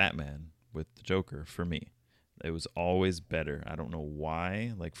just Batman with the Joker for me. It was always better. I don't know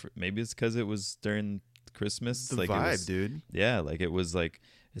why. Like maybe it's because it was during Christmas. The like vibe, dude. Yeah, like it was like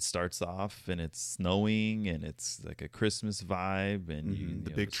it starts off and it's snowing and it's like a Christmas vibe and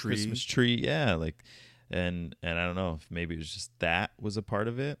the big tree. Christmas tree. Yeah, like and I don't know if maybe it was just that was a part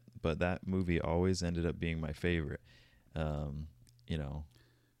of it, but that movie always ended up being my favorite. Well,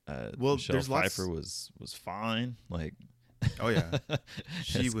 Michelle Pfeiffer was fine. Like, oh yeah,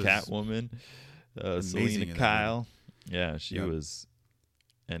 she was Catwoman. Selena Kyle. Yeah, she was.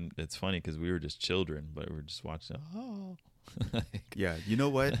 And it's funny because we were just children, but we were just watching. Oh, yeah. You know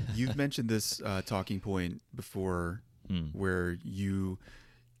what? You've mentioned this talking point before, where you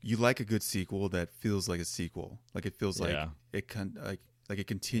like a good sequel that feels like a sequel. Like it feels like it it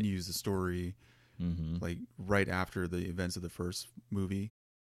continues the story, like right after the events of the first movie.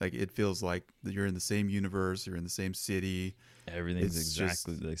 Like it feels like you're in the same universe, you're in the same city. Everything's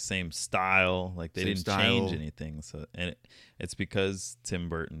exactly the same style. Like they didn't change anything. So it's because Tim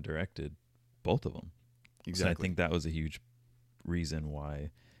Burton directed both of them. Exactly. So I think that was a huge reason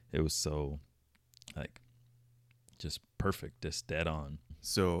why it was so like just perfect, just dead on.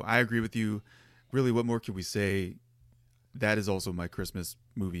 So I agree with you. Really, what more could we say? That is also my Christmas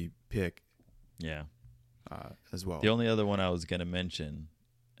movie pick. Yeah. As well. The only other one I was going to mention,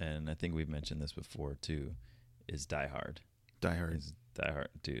 and I think we've mentioned this before too, is Die Hard. Die Hard. Die Hard,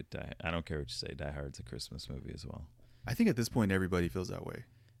 dude. I don't care what you say. Die Hard's a Christmas movie as well. I think at this point everybody feels that way.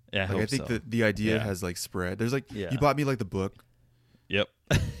 Yeah, I think so. the idea has like spread. There's like you bought me like the book. Yep.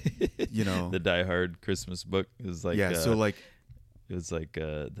 The Die Hard Christmas book is like so like it was like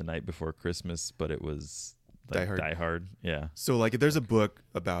the night before Christmas, but it was like Die Hard. Yeah. So like if there's a book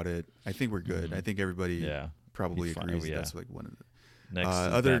about it, I think we're good. I think everybody probably agrees that's like one of the next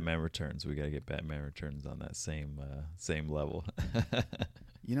is Batman Returns. We got to get Batman Returns on that same level.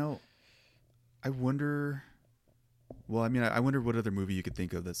 I wonder. Well, I mean, I wonder what other movie you could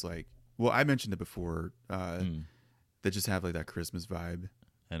think of that's like. Well, I mentioned it before. That just have like that Christmas vibe.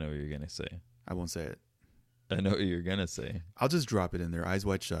 I know what you're gonna say. I won't say it. I know what you're gonna say. I'll just drop it in there. Eyes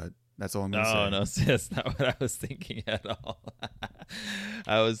Wide Shut. That's all I'm gonna say. No, that's not what I was thinking at all.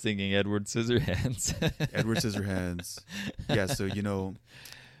 I was thinking Edward Scissorhands. Edward Scissorhands. Yeah. So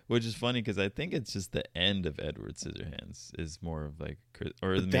which is funny because I think it's just the end of Edward Scissorhands is more of like,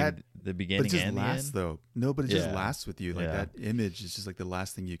 or the beginning. But it just and lasts the end. though. No, but it just lasts with you. Like that image is just like the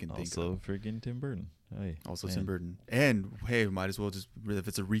last thing you can think of. Also, freaking Tim Burton. Tim Burton. And hey, might as well just if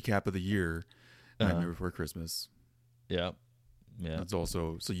it's a recap of the year, Nightmare Before Christmas. Yeah. Yeah. That's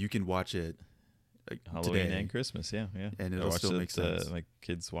also so you can watch it like Halloween today, and Christmas. Yeah. And it'll still make sense. My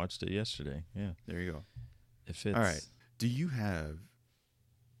kids watched it yesterday. Yeah. There you go. It fits. All right. Do you have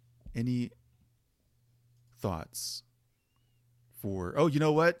any thoughts for? Oh, you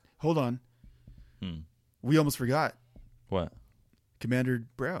know what? Hold on. We almost forgot. What? Commander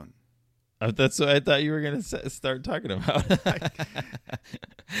Brown. That's what I thought you were going to start talking about.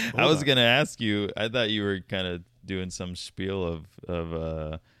 I was going to ask you. I thought you were kind of doing some spiel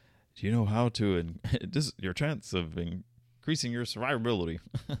of do you know how to just your chance of increasing your survivability.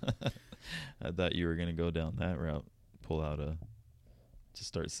 I thought you were going to go down that route, pull out to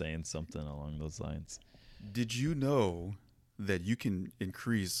start saying something along those lines. Did you know that you can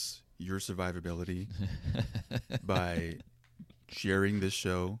increase your survivability by sharing this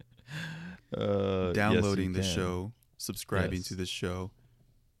show, downloading the show, subscribing to this show?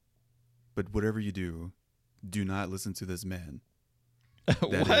 But whatever you do, do not listen to this man.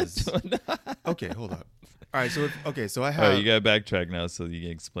 Okay, hold up. All right, so I have. You got to backtrack now so you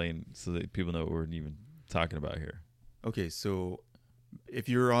can explain so that people know what we're even talking about here. Okay, so if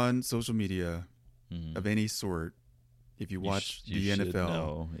you're on social media of any sort, if you watch the NFL,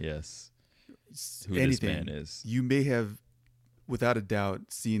 know, yes, who anything, this man is, you may have, without a doubt,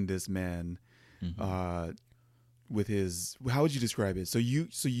 seen this man with his. How would you describe it? So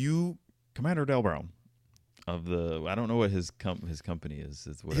you, Commander Del Brown. Of the, I don't know what his company is.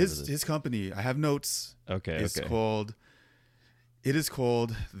 It's whatever his company. I have notes. Okay, It is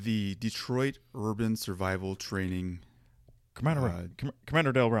called the Detroit Urban Survival Training.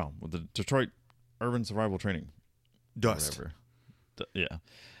 Commander Del Brown with the Detroit Urban Survival Training. Dust. Whatever. Yeah.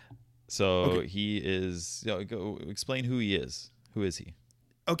 So he is. Go explain who he is. Who is he?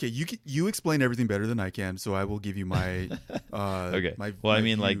 Okay, you explain everything better than I can, so I will give you my. Okay. My, well, my I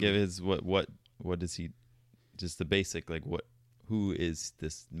mean, view. like, give his what does he? Just the basic, like, what? Who is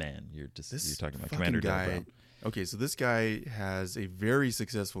this man? You're talking about Commander Del Brown. Okay, so this guy has a very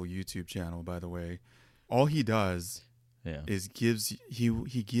successful YouTube channel. By the way, all he does is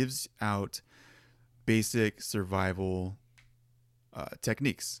he gives out basic survival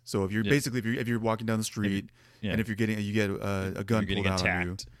techniques. So if you're if you're walking down the street and if you get a gun pulled out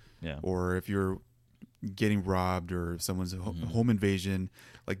on you, or if you're getting robbed or if someone's home invasion,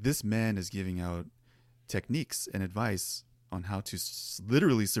 like this man is giving out techniques and advice on how to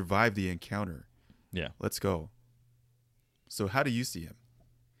literally survive the encounter. Yeah, let's go. So how do you see him?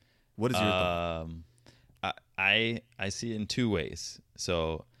 What is your thought? I see it in two ways.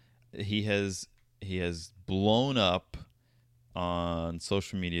 So he has blown up on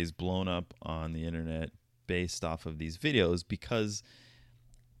social media. He's blown up on the internet based off of these videos because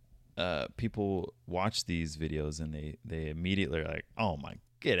people watch these videos and they immediately are like, oh my,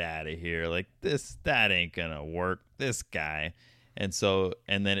 get out of here. Like that ain't gonna work. This guy. And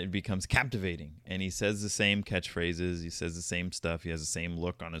then it becomes captivating. And he says the same catchphrases. He says the same stuff. He has the same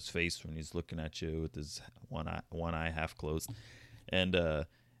look on his face when he's looking at you with his one eye half closed. And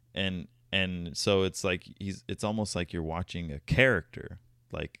so it's like it's almost like you're watching a character,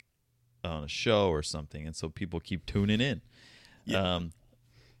 like on a show or something. And so people keep tuning in. And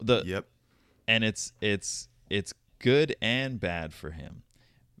it's good and bad for him.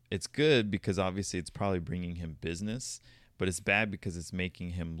 It's good because obviously it's probably bringing him business, but it's bad because it's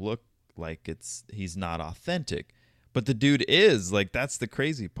making him look like he's not authentic. But the dude is, like, that's the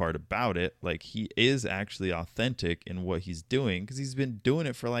crazy part about it. Like, he is actually authentic in what he's doing because he's been doing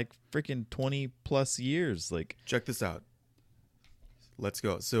it for like freaking 20 plus years. Like, check this out. Let's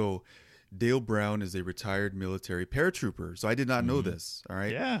go. So Dale Brown is a retired military paratrooper. So I did not know this. All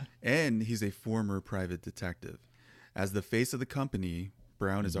right. Yeah. And he's a former private detective. As the face of the company,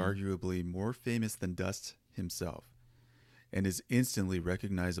 Brown is arguably more famous than Dust himself and is instantly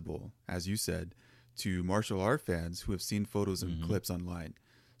recognizable, as you said, to martial art fans who have seen photos and clips online.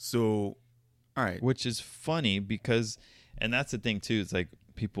 So, all right. Which is funny because, and that's the thing too, it's like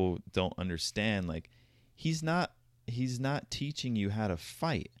people don't understand, like he's not teaching you how to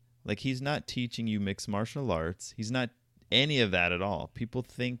fight. Like he's not teaching you mixed martial arts. He's not any of that at all. People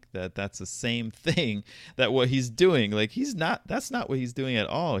think that that's the same thing that what he's doing. Like that's not what he's doing at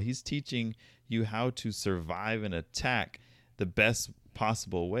all. He's teaching you how to survive an attack the best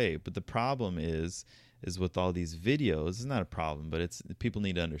possible way. But the problem is with all these videos, it's not a problem, but it's people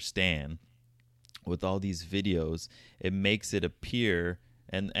need to understand with all these videos, it makes it appear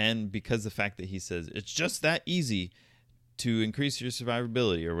and because the fact that he says it's just that easy to increase your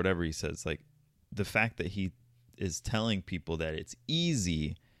survivability or whatever he says, like the fact that he is telling people that it's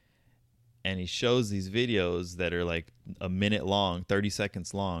easy and he shows these videos that are like a minute long, 30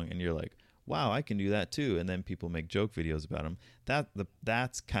 seconds long, and you're like, wow, I can do that too. And then people make joke videos about him.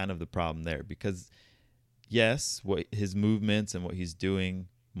 That's kind of the problem there because yes, what his movements and what he's doing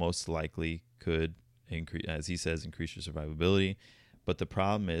most likely could increase, as he says, increase your survivability. But the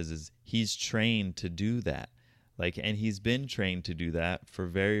problem is he's trained to do that. Like, and he's been trained to do that for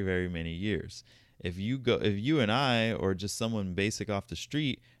very, very many years. if you and I or just someone basic off the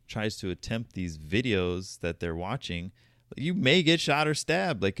street tries to attempt these videos that they're watching, you may get shot or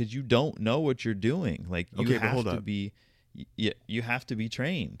stabbed, like, because you don't know what you're doing. Like, you Okay, but have hold to up. be, you have to be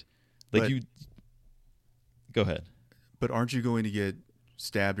trained. Like, But- you. Go ahead. But aren't you going to get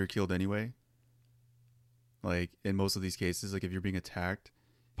stabbed or killed anyway? Like in most of these cases, like if you're being attacked,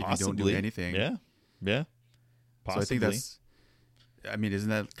 if you don't do anything. Yeah. Yeah. So Possibly. I think I mean, isn't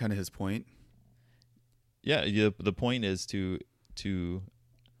that kind of his point? Yeah. The point is to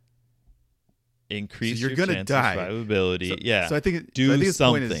increase So you're your gonna chance die. of survivability. So, yeah. So I think Do his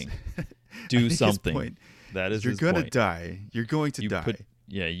point something. Is, Do I think his something. point That is you're his gonna point. die. You're going to die.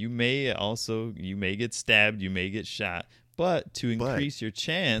 You may get stabbed, you may get shot, but to increase your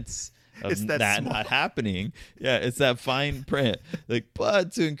chance of It's that that small. not happening, it's that fine print. Like,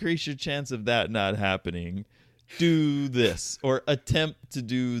 but to increase your chance of that not happening, do this or attempt to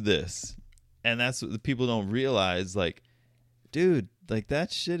do this. And that's what the people don't realize. Like, dude, like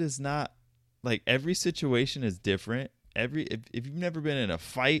that shit is not, like, every situation is different. If you've never been in a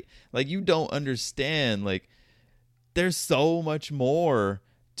fight, like, you don't understand, like, there's so much more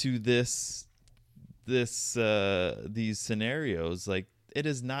to these scenarios. Like, it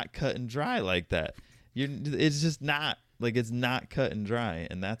is not cut and dry like that. It's just not, like, it's not cut and dry.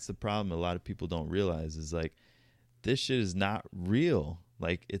 And that's the problem a lot of people don't realize is, like, this shit is not real.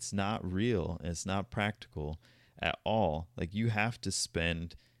 Like, it's not real. And it's not practical at all. Like, you have to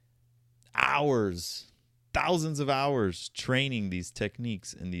spend hours, thousands of hours training these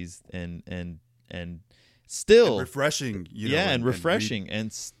techniques and these and still And refreshing, and refreshing,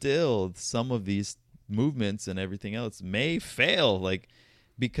 and still some of these movements and everything else may fail, like,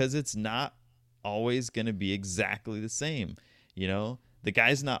 because it's not always going to be exactly the same. The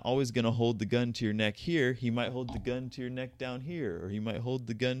guy's not always going to hold the gun to your neck here. He might hold the gun to your neck down here, or he might hold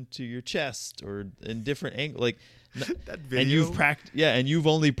the gun to your chest, or in different angles. Like, that video. and you've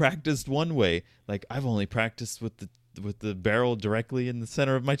only practiced one way. Like, I've only practiced with the barrel directly in the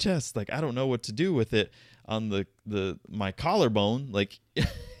center of my chest. Like, I don't know what to do with it on my collarbone. Like,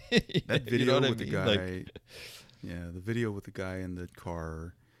 that video you know what with I the mean? guy. Like, The video with the guy in the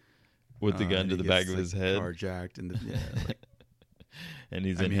car with the gun and to he the back gets, of his like, head, carjacked, and and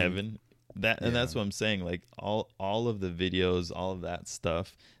he's I in mean, heaven. That's what I'm saying. Like, all of the videos, all of that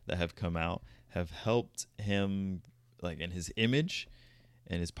stuff that have come out have helped him, like, in his image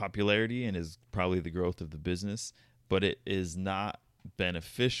and his popularity and his probably the growth of the business. But it is not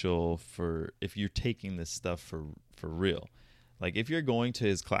beneficial for if you're taking this stuff for real. Like, if you're going to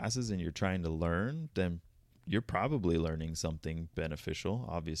his classes and you're trying to learn, then you're probably learning something beneficial,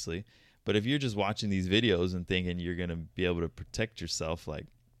 obviously. But if you're just watching these videos and thinking you're going to be able to protect yourself, like,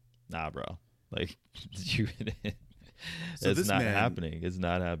 nah, bro. Like, it's not happening. It's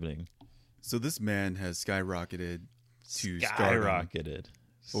not happening. So this man has skyrocketed to stardom Skyrocketed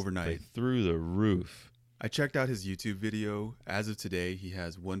overnight. Like, through the roof. I checked out his YouTube video. As of today, he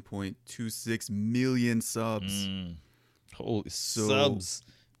has 1.26 million subs. Holy So- subs.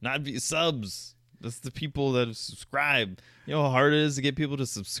 Not subs. That's the people that have subscribed. You know how hard it is to get people to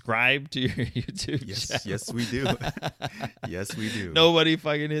subscribe to your YouTube channel? Yes, we do. Yes, we do. Nobody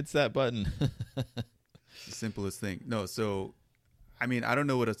fucking hits that button. The simplest thing. No, so I mean, I don't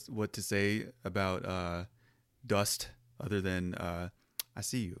know what to say about Dust other than I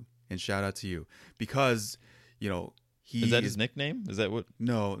see you and shout out to you, because he Is that his nickname? Is that what?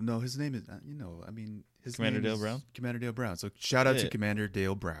 No, his name is I mean, his Commander name Dale is Brown? Commander Dale Brown. So shout out Yeah. to Commander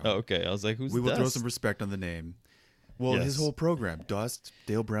Dale Brown. Oh, okay. I was like, who's we will throw Dust? some respect on the name. Well, Yes. his whole program, Dust,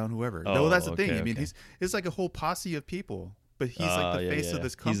 Dale Brown, whoever. Oh, No, that's the okay, thing. I mean, okay. it's like a whole posse of people, but he's like the face of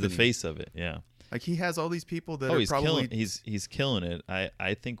this company. He's the face of it. Yeah. Like, he has all these people that Oh, are he's probably killing. He's killing it.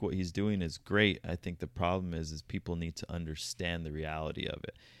 I think what he's doing is great. I think the problem is people need to understand the reality of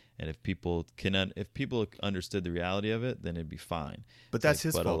it. And if people understood the reality of it, then it'd be fine. But that's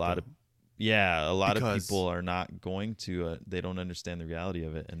his but fault. a lot though. of of Because- people are not going to. They don't understand the reality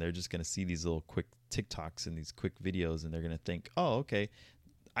of it, and they're just going to see these little quick TikToks and these quick videos, and they're going to think, "Oh, okay,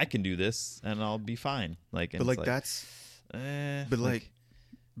 I can do this, and I'll be fine." Like, and But it's like that's but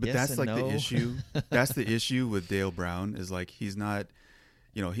but yes that's and like no. the issue. That's the issue with Dale Brown, is like, he's not,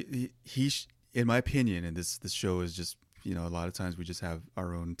 in my opinion, and this show is just, a lot of times we just have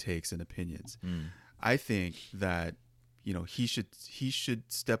our own takes and opinions. I think that he should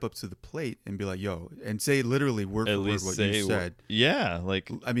step up to the plate and be like, yo, and say literally word at for word least what say you said. Yeah, like,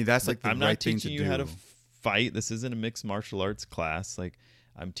 I mean, that's like the I'm right not thing to teaching do. you how to fight. This isn't a mixed martial arts class. Like,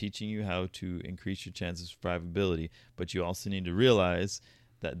 I'm teaching you how to increase your chances of survivability, but you also need to realize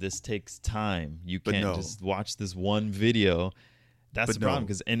that this takes time. You But can't no. just watch this one video That's But the problem, no.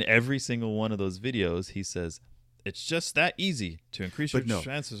 because in every single one of those videos, he says, it's just that easy to increase your But no.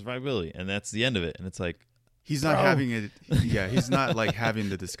 chance of survivability. And that's the end of it. And it's like, He's not Bro. having it. Yeah, he's not like having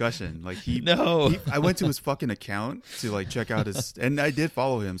the discussion. Like No. I went to his fucking account to like check out his, and I did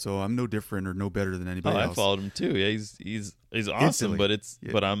follow him, so I'm no different or no better than anybody I else. followed him too. Yeah, he's awesome, Instantly. but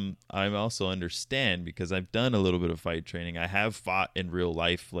Yeah. but I'm also understand, because I've done a little bit of fight training. I have fought in real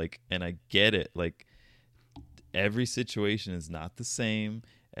life, like, and I get it. Like, every situation is not the same.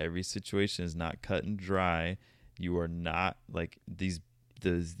 Every situation is not cut and dry. You are not like these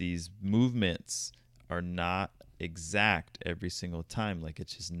movements are not exact every single time. Like,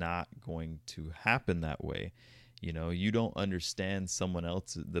 it's just not going to happen that way. You know, you don't understand someone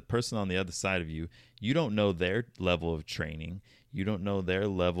else, the person on the other side of you. You don't know their level of training. You don't know their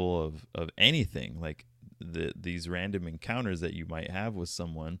level of anything. Like, these random encounters that you might have with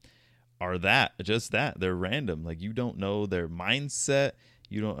someone are just that. They're random. Like, you don't know their mindset.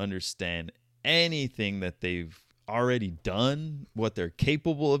 You don't understand anything that they've already done, what they're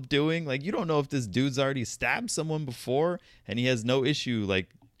capable of doing. Like, you don't know if this dude's already stabbed someone before and he has no issue like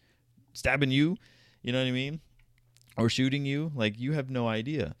stabbing you, you know what I mean, or shooting you. Like, you have no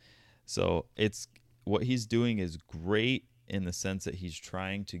idea. So it's what he's doing is great in the sense that he's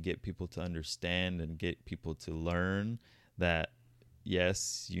trying to get people to understand and get people to learn that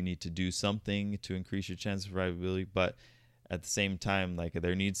yes, you need to do something to increase your chance of survivability, but at the same time, like,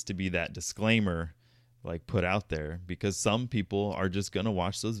 there needs to be that disclaimer like put out there, because some people are just gonna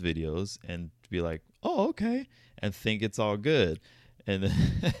watch those videos and be like, oh, okay, and think it's all good, and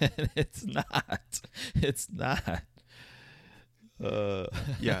then it's not.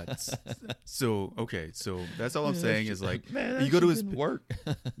 Yeah. So okay. So that's all I'm saying is like, man, you go to his work.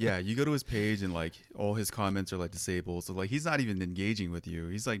 yeah, you go to his page and like all his comments are like disabled. So like he's not even engaging with you.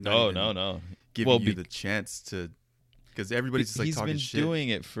 He's like not even No. giving you the chance to, because everybody's just like he's talking been shit. doing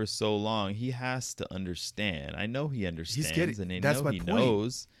it for so long. He has to understand. I know he understands, and I that's know my he point.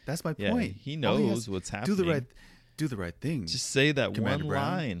 knows. That's my Yeah, point. he All knows has- what's happening. Do the right thing. Just say that Commander one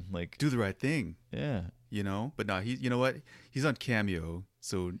Brown. line, like, Do the right thing. yeah. You know, but no, you know what? He's on Cameo,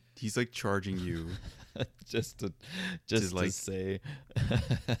 so he's like charging you just to like- say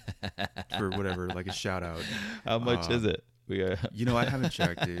for whatever, like a shout out. how much is it? We got You know, I haven't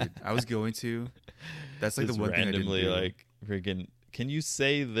checked, dude. I was going to. That's like just the one thing I didn't randomly do. like freaking. Can you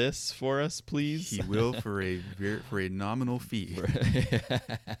say this for us, please? He will for a nominal fee.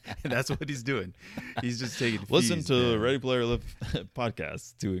 That's what he's doing. He's just taking Listen fees, to man. the Ready Player Live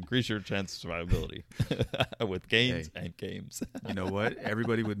podcast to increase your chance of survivability with gains and games. You know what?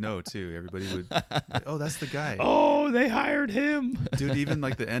 Everybody would know too. Everybody would. Oh, that's the guy, Oh, they hired him. dude. Even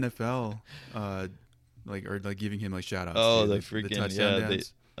like the NFL, like giving him like shout outs. Oh, dude. the Like, freaking touchdown yeah,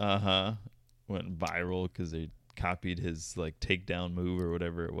 dance. went viral because they copied his like takedown move or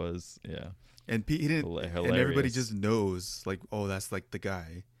whatever it was. Yeah, And he didn't. Hilarious. And everybody just knows, like, oh, that's like the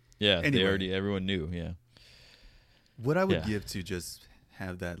guy. yeah. Anyway. Everyone knew. Yeah, What I would Yeah. give to just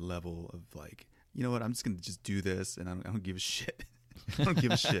have that level of like, you know what? I'm just gonna just do this, and I don't give a shit. I don't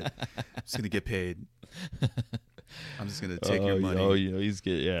give a shit. I'm just gonna get paid. I'm just gonna take your money. Oh, you know, he's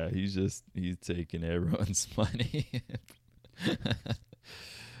taking everyone's money.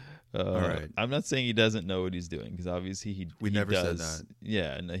 All right. I'm not saying he doesn't know what he's doing, because obviously he never said does. that.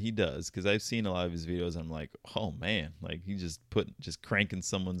 Yeah, no, he does, because I've seen a lot of his videos. And I'm like, oh man, like he just cranking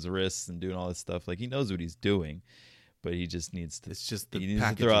someone's wrists and doing all this stuff. Like, he knows what he's doing, but he just needs to. It's just the he needs to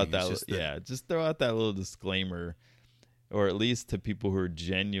packaging. throw out It's that just throw out that little disclaimer, or at least to people who are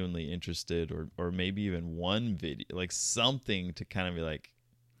genuinely interested, or maybe even one video, like something to kind of be like,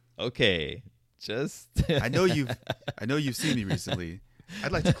 okay, just. I know you've seen me recently.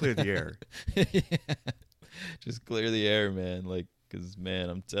 I'd like to clear the air. Just clear the air, man. Like, because man,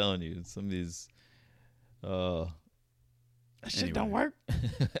 I'm telling you, some of these, that shit don't work.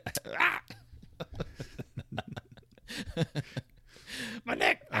 My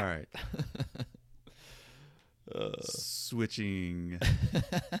neck. All right. Switching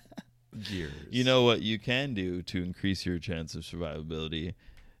gears. You know what you can do to increase your chance of survivability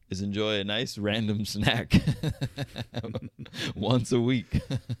is enjoy a nice random snack once a week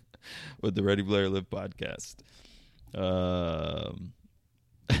with the Ready Player Live podcast.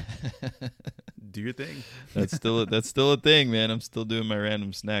 Do your thing. That's still a thing, man. I'm still doing my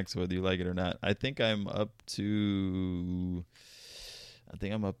random snacks, whether you like it or not. I think I'm up to the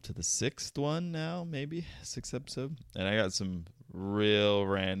 6th one now, maybe 6th episode, and I got some real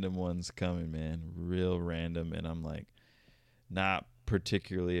random ones coming, man. Real random, and I'm like not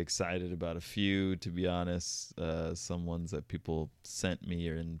particularly excited about a few, to be honest. Some ones that people sent me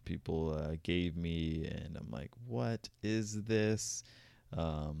and people gave me, and I'm like, what is this?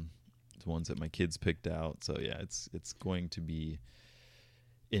 The ones that my kids picked out. So yeah, it's going to be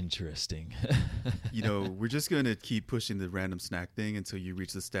interesting. We're just going to keep pushing the random snack thing until you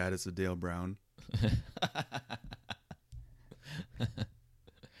reach the status of Dale Brown.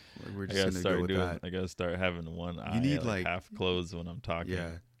 We're just going to go with that. I got to start having one eye half closed when I'm talking. Yeah.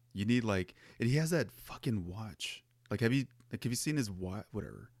 You need and he has that fucking watch. Have you seen his watch?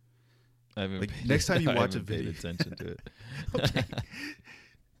 Whatever. I haven't next time you watch a video, paid attention to it. Okay.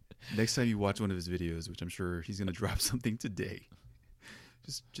 Next time you watch one of his videos, which I'm sure he's going to drop something today.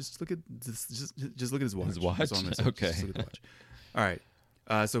 Just look at this. Just look at his watch. His watch. Okay. Just look at the watch. All right.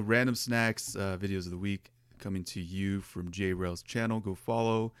 So random snacks videos of the week coming to you from JRail's channel. Go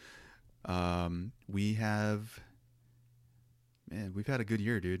follow. We've had a good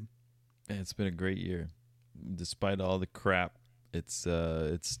year, dude. It's been a great year, despite all the crap. It's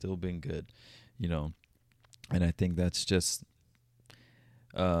still been good, and I think that's just.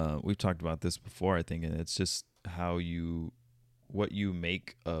 We've talked about this before. I think, and it's just what you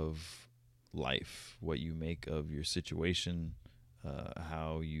make of life, what you make of your situation,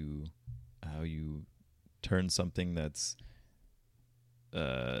 how you turn something that's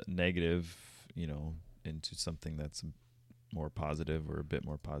negative, into something that's more positive or a bit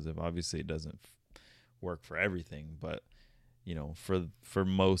more positive. Obviously, it doesn't work for everything, but for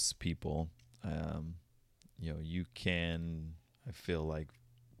most people, you can. I feel like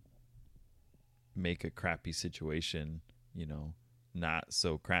make a crappy situation, not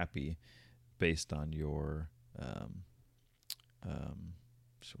so crappy based on your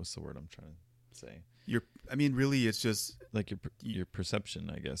what's the word I'm trying to say? Really it's just like your perception,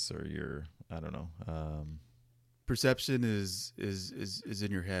 I guess, or your, I don't know. Perception is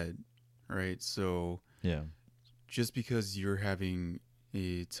in your head, right? So yeah, just because you're having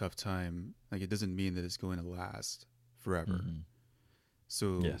a tough time, it doesn't mean that it's going to last forever. Mm-hmm.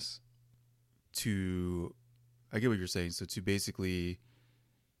 So yes. I get what you're saying. So to basically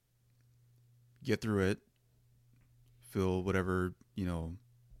get through it, feel whatever,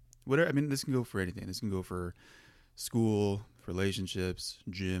 this can go for anything. This can go for school, relationships,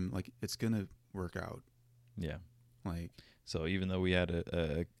 gym. It's going to work out. Yeah. So even though we had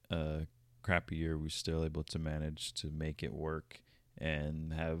a crappy year, we were still able to manage to make it work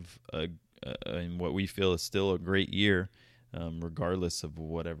and have and what we feel is still a great year. Regardless of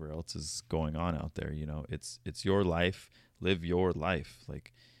whatever else is going on out there, it's your life. Live your life.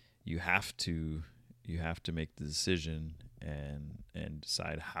 You have to make the decision and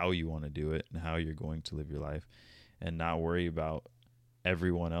decide how you want to do it and how you're going to live your life, and not worry about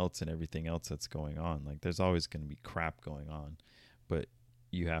everyone else and everything else that's going on. There's always going to be crap going on, but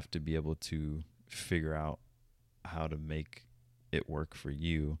you have to be able to figure out how to make it work for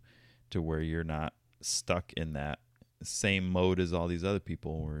you to where you're not stuck in that same mode as all these other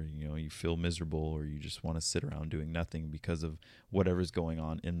people where you feel miserable or you just want to sit around doing nothing because of whatever's going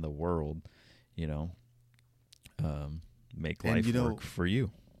on in the world. Make life work for you.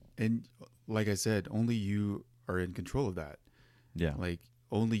 And like I said, only you are in control of that. Yeah.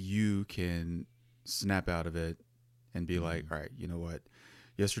 Only you can snap out of it and be all right, you know what,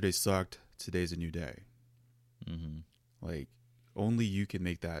 yesterday sucked, today's a new day. Only you can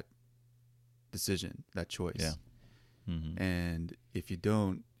make that decision, that choice. Yeah. And if you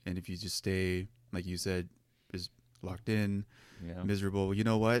don't, and if you just stay, like you said, is locked in, miserable, you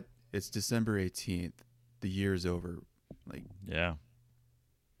know what? It's December 18th. The year is over. Yeah.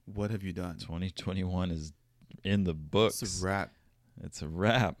 What have you done? 2021 is in the books. It's a wrap. It's a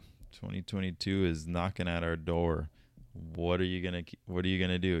wrap. 2022 is knocking at our door. What are you gonna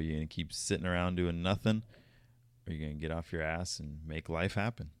do? Are you gonna keep sitting around doing nothing? Or are you gonna get off your ass and make life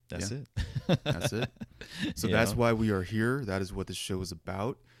happen? That's it. That's it. So that's why we are here. That is what this show is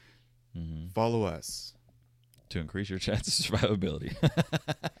about. Follow us to increase your chances of survivability.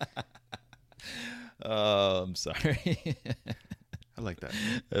 Oh, I'm sorry. I like that.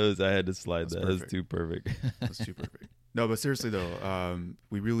 I had to slide that. That was too perfect. That's too perfect. No, but seriously though,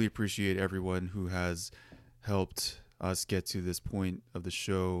 we really appreciate everyone who has helped us get to this point of the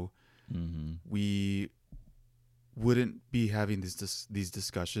show. We wouldn't be having these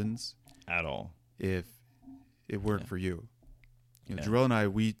discussions at all if it weren't for you. Jarrell and I,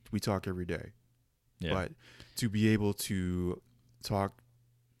 we talk every day. But to be able to talk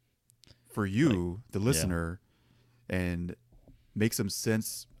for you, the listener, and make some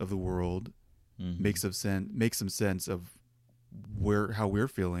sense of the world, make some sense of how we're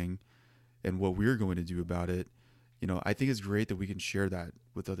feeling and what we're going to do about it, I think it's great that we can share that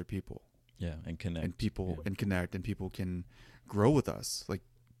with other people. Yeah, and connect. And people yeah. and connect, and people can grow with us. Like,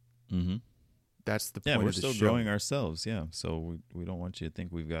 that's the point we're of the still show. growing ourselves. Yeah, so we don't want you to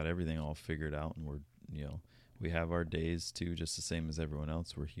think we've got everything all figured out, and we have our days too, just the same as everyone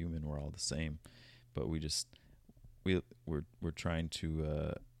else. We're human. We're all the same, but we're trying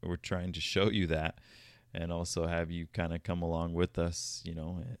to show you that, and also have you kind of come along with us.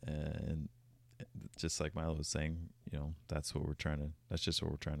 And just like Milo was saying, that's just what we're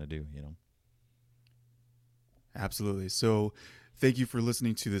trying to do. Absolutely. So thank you for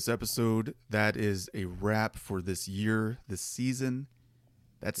listening to this episode. That is a wrap for this year, this season.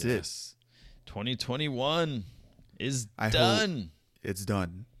 That's it. 2021 is hope done. It's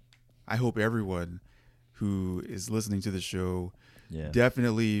done. I hope everyone who is listening to the show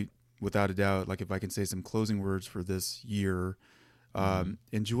definitely, without a doubt, like if I can say some closing words for this year,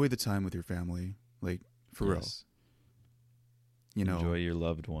 enjoy the time with your family, like for real. Enjoy your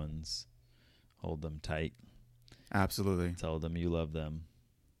loved ones. Hold them tight. Absolutely. Tell them you love them.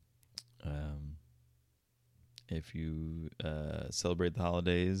 If you celebrate the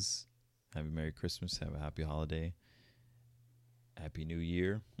holidays, have a Merry Christmas. Have a happy holiday. Happy New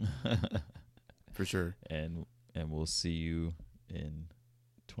Year. For sure. And we'll see you in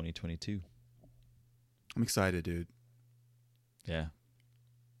 2022. I'm excited, dude. Yeah.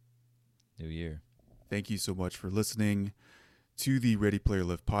 New year. Thank you so much for listening to the Ready Player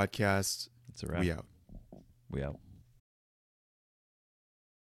Live podcast. It's a wrap. We out. We out.